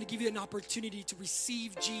 I'm going to give you an opportunity to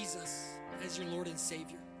receive Jesus as your Lord and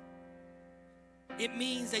Savior. It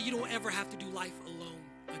means that you don't ever have to do life alone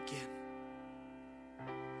again.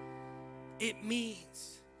 It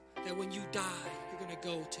means that when you die, you're going to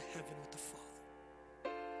go to heaven with the Father.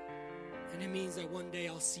 And it means that one day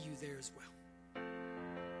I'll see you there as well.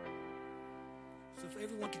 So if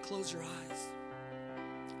everyone can close your eyes,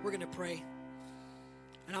 we're going to pray.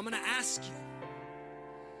 And I'm going to ask you,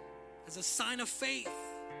 as a sign of faith,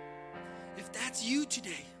 if that's you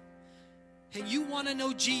today, and you want to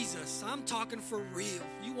know Jesus, I'm talking for real.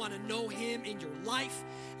 You want to know him in your life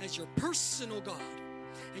as your personal God,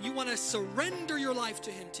 and you want to surrender your life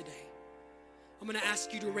to him today, I'm going to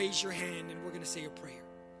ask you to raise your hand, and we're going to say a prayer.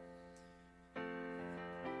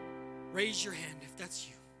 Raise your hand if that's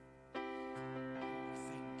you. We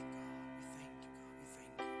thank you, God. We thank you, God. We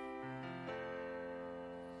thank you.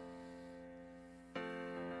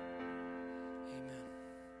 Amen.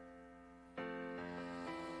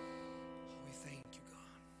 We thank you,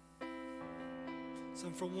 God. So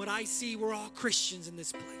from what I see, we're all Christians in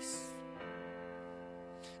this place.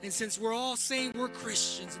 And since we're all saying we're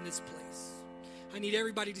Christians in this place, I need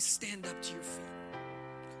everybody to stand up to your feet.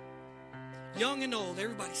 Young and old,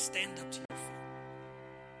 everybody stand up to your feet.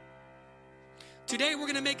 Today we're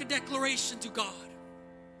going to make a declaration to God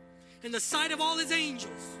in the sight of all his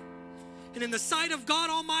angels and in the sight of God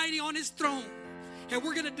Almighty on his throne. And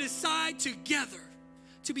we're going to decide together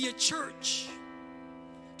to be a church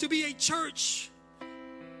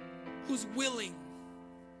who's willing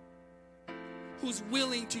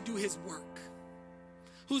to do his work,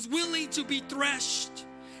 who's willing to be threshed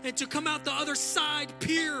and to come out the other side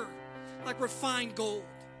pure like refined gold,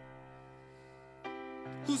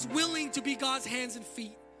 who's willing to be God's hands and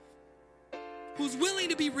feet, who's willing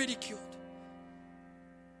to be ridiculed,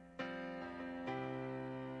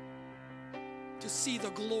 to see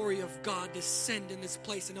the glory of God descend in this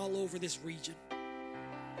place and all over this region.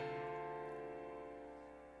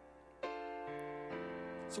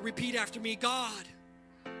 So repeat after me. God,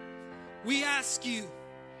 we ask you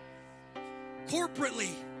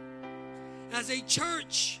corporately, as a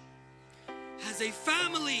church, as a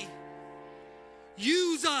family,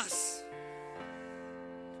 use us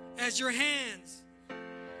as your hands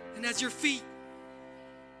and as your feet.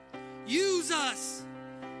 Use us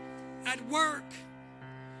at work,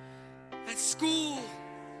 at school,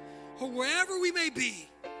 or wherever we may be.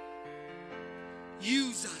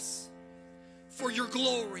 Use us for your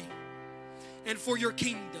glory and for your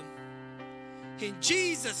kingdom. In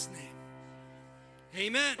Jesus' name,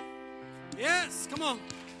 amen. Yes, come on.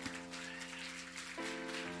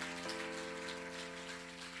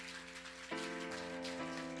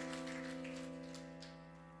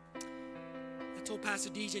 I told Pastor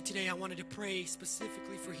DJ today I wanted to pray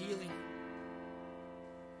specifically for healing.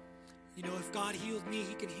 You know, if God healed me,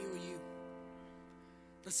 he can heal you.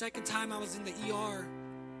 The second time I was in the ER,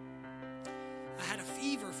 I had a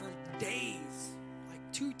fever for days, like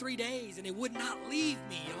 2-3 days, and it would not leave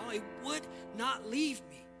me, y'all. It would not leave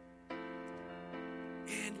me.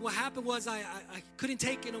 And what happened was I couldn't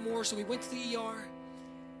take it no more, so we went to the ER.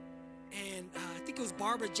 And I think it was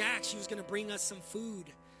Barbara Jack. She was going to bring us some food.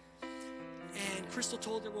 And Crystal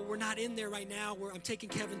told her, well, we're not in there right now. I'm taking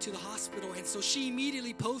Kevin to the hospital. And so she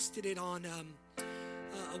immediately posted it on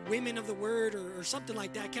Women of the Word or something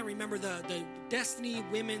like that. I can't remember the Destiny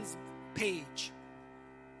Women's page.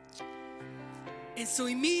 And so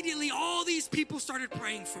immediately all these people started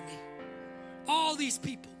praying for me. All these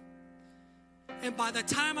people. And by the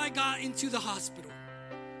time I got into the hospital,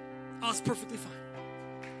 I was perfectly fine.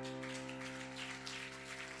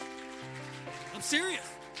 I'm serious.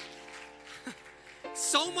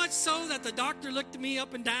 So much so that the doctor looked at me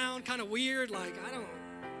up and down kind of weird, like,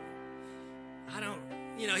 I don't,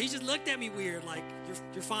 you know, he just looked at me weird, like,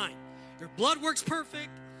 you're fine. Your blood works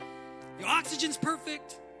perfect. Your oxygen's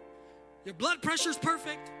perfect. Your blood pressure's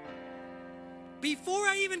perfect. Before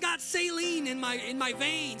I even got saline in my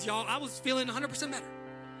veins, y'all, I was feeling 100% better.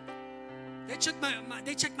 They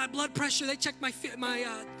checked my blood pressure. They checked my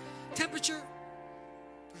temperature.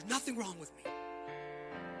 There's nothing wrong with me.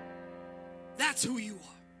 That's who you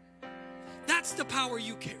are. That's the power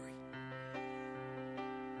you carry.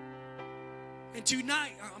 And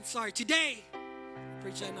today,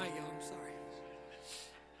 preach that night, y'all, I'm sorry.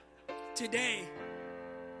 Today,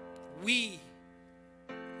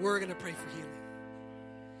 we're going to pray for healing.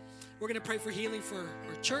 We're going to pray for healing for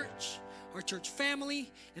our church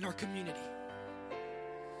family, and our community.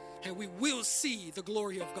 And we will see the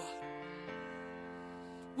glory of God.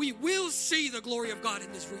 We will see the glory of God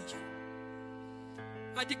in this region.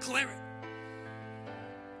 I declare it.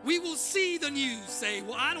 We will see the news say,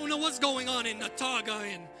 well, I don't know what's going on in Autauga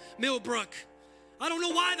and Millbrook. I don't know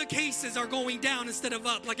why the cases are going down instead of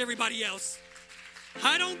up like everybody else.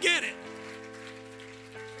 I don't get it.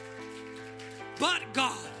 But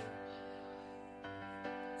God,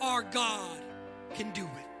 our God, can do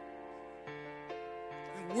it.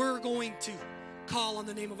 And we're going to call on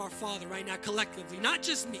the name of our Father right now collectively. Not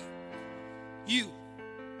just me, you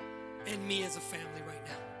and me as a family right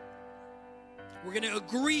now. We're going to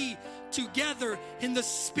agree together in the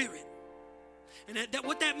Spirit. And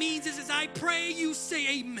what that means is I pray you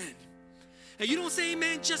say amen. And you don't say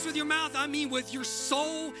amen just with your mouth. I mean with your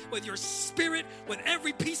soul, with your spirit, with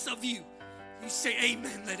every piece of you. You say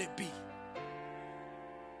amen, let it be.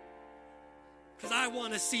 Because I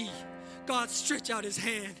want to see God stretch out his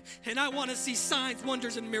hand. And I want to see signs,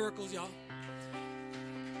 wonders, and miracles, y'all.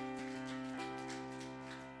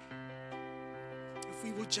 If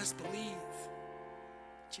we would just believe.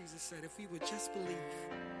 Jesus said, if we would just believe.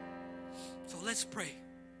 So let's pray.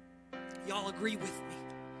 Y'all agree with me.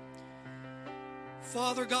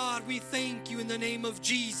 Father God, we thank you in the name of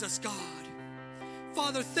Jesus, God.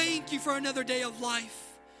 Father, thank you for another day of life.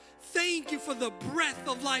 Thank you for the breath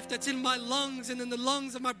of life that's in my lungs and in the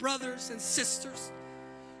lungs of my brothers and sisters.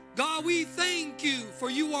 God, we thank you for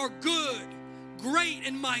you are good, great,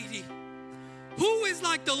 and mighty. Who is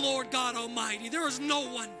like the Lord God Almighty? There is no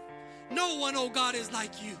one, oh God, is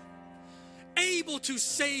like you. Able to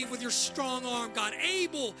save with your strong arm, God.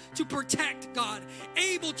 Able to protect, God.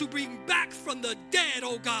 Able to bring back from the dead,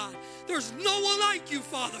 oh God. There's no one like you,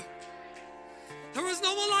 Father. There is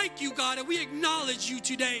no one like you, God, and we acknowledge you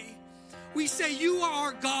today. We say you are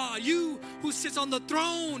our God, you who sits on the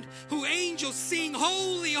throne, who angels sing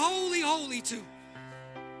holy, holy, holy to.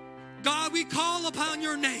 God, we call upon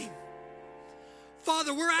your name.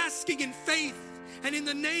 Father, we're asking in faith and in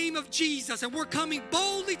the name of Jesus, and we're coming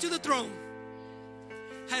boldly to the throne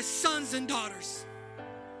as sons and daughters.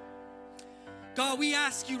 God, we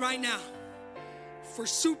ask you right now for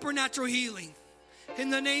supernatural healing in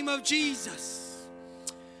the name of Jesus.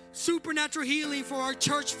 Supernatural healing for our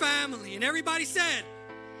church family. And everybody said,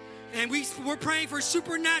 and we're praying for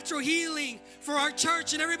supernatural healing for our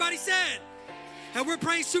church. And everybody said, and we're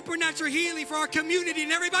praying supernatural healing for our community.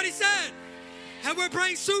 And everybody said, and we're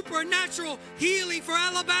praying supernatural healing for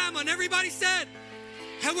Alabama. And everybody said,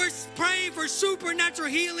 and we're praying for supernatural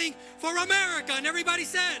healing for America. And everybody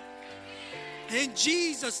said, in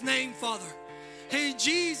Jesus' name, Father. In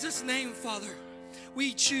Jesus' name, Father,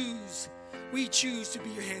 we choose to be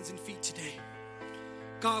your hands and feet today.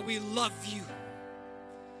 God, we love you.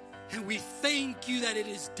 And we thank you that it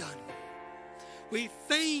is done. We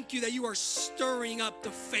thank you that you are stirring up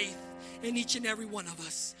the faith in each and every one of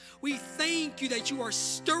us. We thank you that you are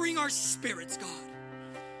stirring our spirits, God.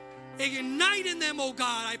 Ignite in them, oh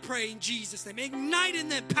God, I pray in Jesus' name. Ignite in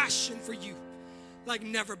them passion for you like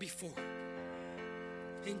never before.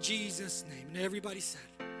 In Jesus' name. And everybody said,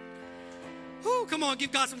 oh, come on,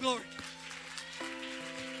 give God some glory.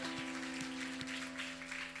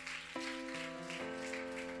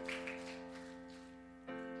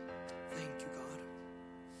 Thank you, God.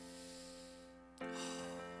 Oh,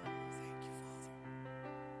 thank you, Father.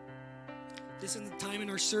 This is the time in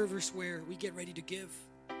our service where we get ready to give,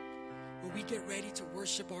 where we get ready to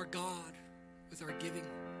worship our God with our giving.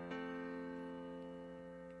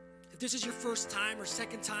 If this is your first time or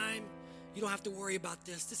second time, you don't have to worry about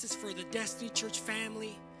this. This is for the Destiny Church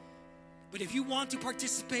family. But if you want to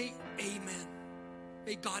participate, amen.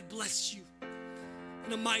 May God bless you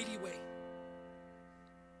in a mighty way.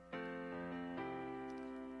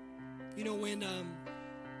 You know, when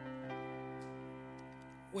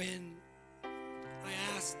I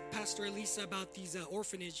asked Pastor Elisa about these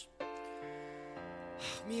orphanage,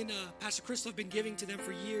 me and Pastor Crystal have been giving to them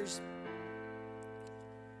for years.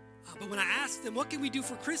 But when I asked them, what can we do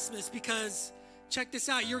for Christmas? Because, check this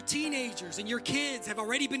out, your teenagers and your kids have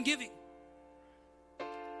already been giving.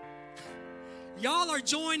 Y'all are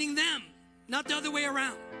joining them, not the other way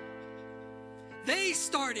around. They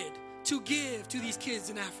started to give to these kids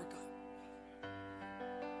in Africa.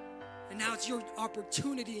 And now it's your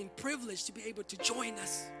opportunity and privilege to be able to join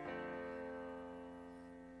us.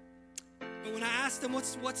 But when I asked them,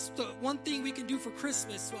 what's the one thing we can do for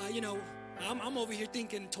Christmas? Well, you know, I'm over here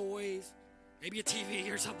thinking toys, maybe a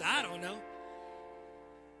TV or something, I don't know.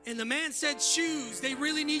 And the man said shoes. They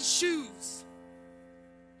really need shoes.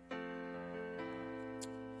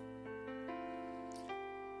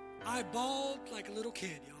 I bawled like a little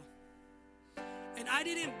kid, y'all. And I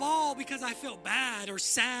didn't bawl because I felt bad or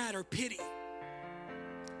sad or pity.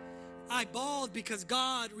 I bawled because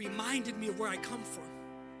God reminded me of where I come from.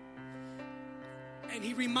 And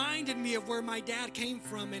he reminded me of where my dad came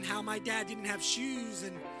from and how my dad didn't have shoes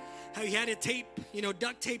and how he had to tape,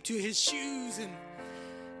 duct tape to his shoes. And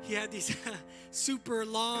he had these super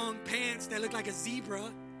long pants that looked like a zebra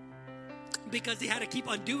because he had to keep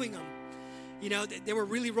undoing them. They were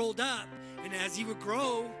really rolled up. And as he would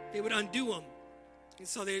grow, they would undo them. And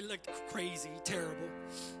so they looked crazy, terrible.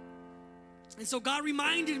 And so God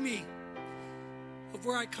reminded me of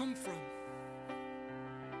where I come from.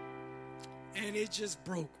 And it just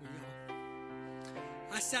broke me, y'all.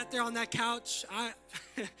 I sat there on that couch.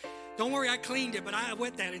 Don't worry, I cleaned it, but I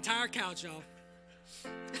wet that entire couch, y'all.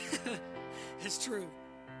 It's true.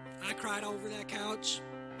 I cried over that couch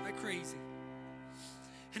like crazy.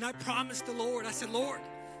 And I promised the Lord, I said, Lord,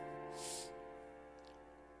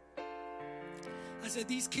 I said,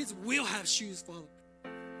 these kids will have shoes, Father.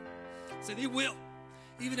 I said, they will.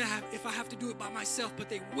 Even if I have to do it by myself, but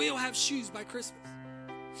they will have shoes by Christmas.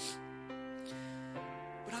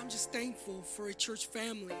 But I'm just thankful for a church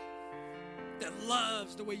family that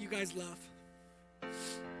loves the way you guys love.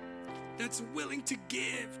 That's willing to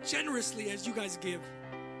give generously as you guys give.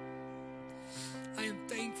 I am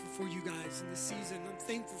thankful for you guys in this season. I'm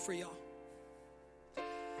thankful for y'all.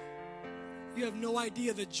 You have no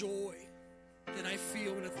idea the joy that I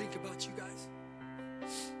feel when I think about you guys.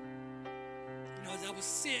 As I was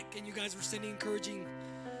sick and you guys were sending encouraging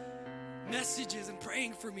messages and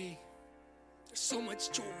praying for me, there's so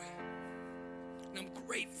much joy. And I'm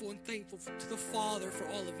grateful and thankful to the Father for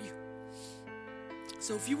all of you.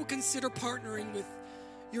 So if you will consider partnering with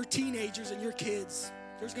your teenagers and your kids,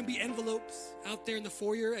 there's going to be envelopes out there in the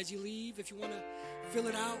foyer as you leave if you want to fill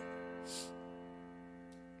it out.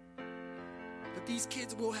 But these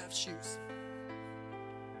kids will have shoes.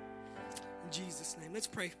 In Jesus' name, let's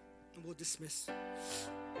pray and we'll dismiss.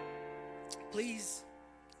 Please,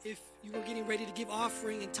 if you are getting ready to give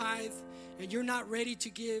offering and tithe and you're not ready to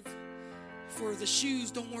give for the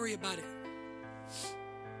shoes, don't worry about it.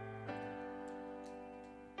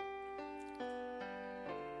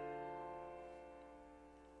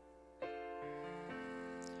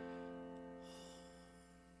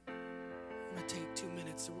 I'm going to take 2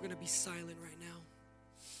 minutes, so we're going to be silent right now.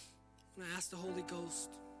 I'm going to ask the Holy Ghost.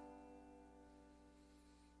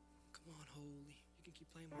 Come on, Holy. You can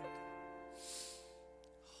keep playing, Mark.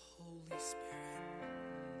 Holy Spirit,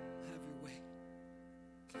 have your way.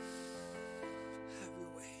 Have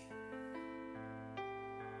your way.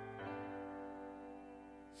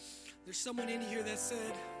 There's someone in here that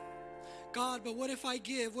said, God, but what if I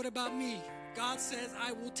give? What about me? God says,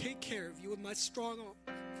 I will take care of you with my strong arm.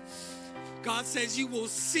 God says, you will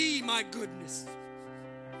see my goodness.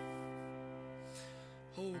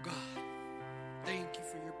 Oh, God, thank you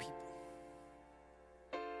for your people.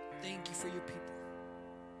 Thank you for your people.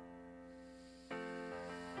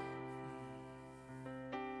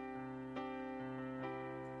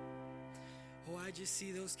 Oh, I just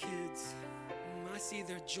see those kids. I see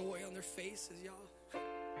their joy on their faces, y'all. Oh,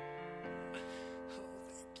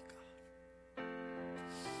 thank you, God.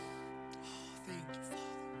 Oh, thank you, Father.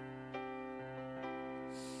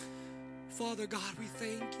 Father God, we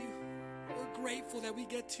thank you. We're grateful that we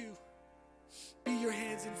get to be your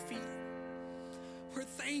hands and feet. We're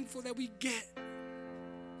thankful that we get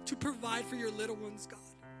to provide for your little ones, God.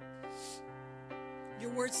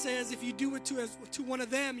 Your word says if you do it to one of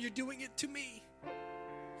them, you're doing it to me.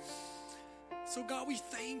 So God, we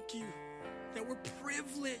thank you that we're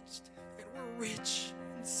privileged and we're rich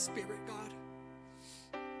in spirit, God.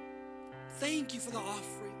 Thank you for the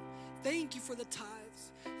offering. Thank you for the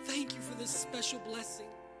tithes. Thank you for this special blessing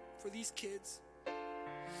for these kids.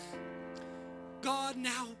 God,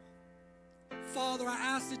 now, Father, I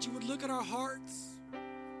ask that you would look at our hearts.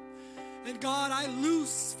 And God, I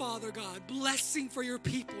loose, Father God, blessing for your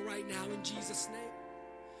people right now in Jesus' name.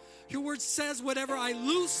 Your word says whatever I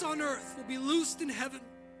loose on earth will be loosed in heaven.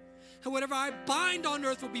 And whatever I bind on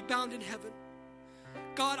earth will be bound in heaven.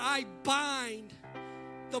 God, I bind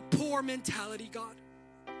the poor mentality, God.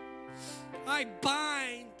 I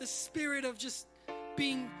bind the spirit of just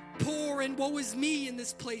being poor and woe is me in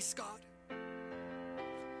this place, God.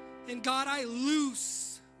 And God, I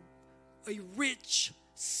loose a rich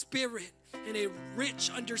spirit and a rich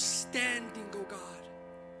understanding, oh God.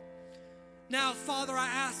 Now, Father, I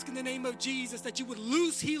ask in the name of Jesus that you would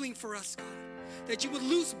loose healing for us, God. That you would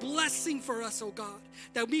loose blessing for us, oh God.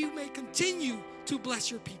 That we may continue to bless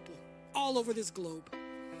your people all over this globe.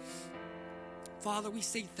 Father, we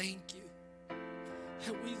say thank you.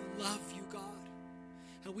 And we love you, God.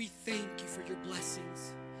 And we thank you for your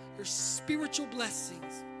blessings, your spiritual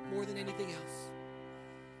blessings more than anything else.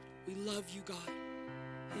 We love you, God.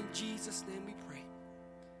 In Jesus' name we pray.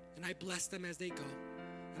 And I bless them as they go.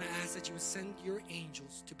 And I ask that you would send your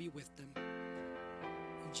angels to be with them.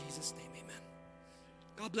 In Jesus' name, amen.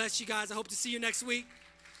 God bless you guys. I hope to see you next week.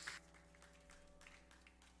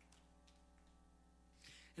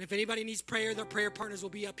 And if anybody needs prayer, their prayer partners will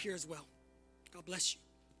be up here as well. God bless you.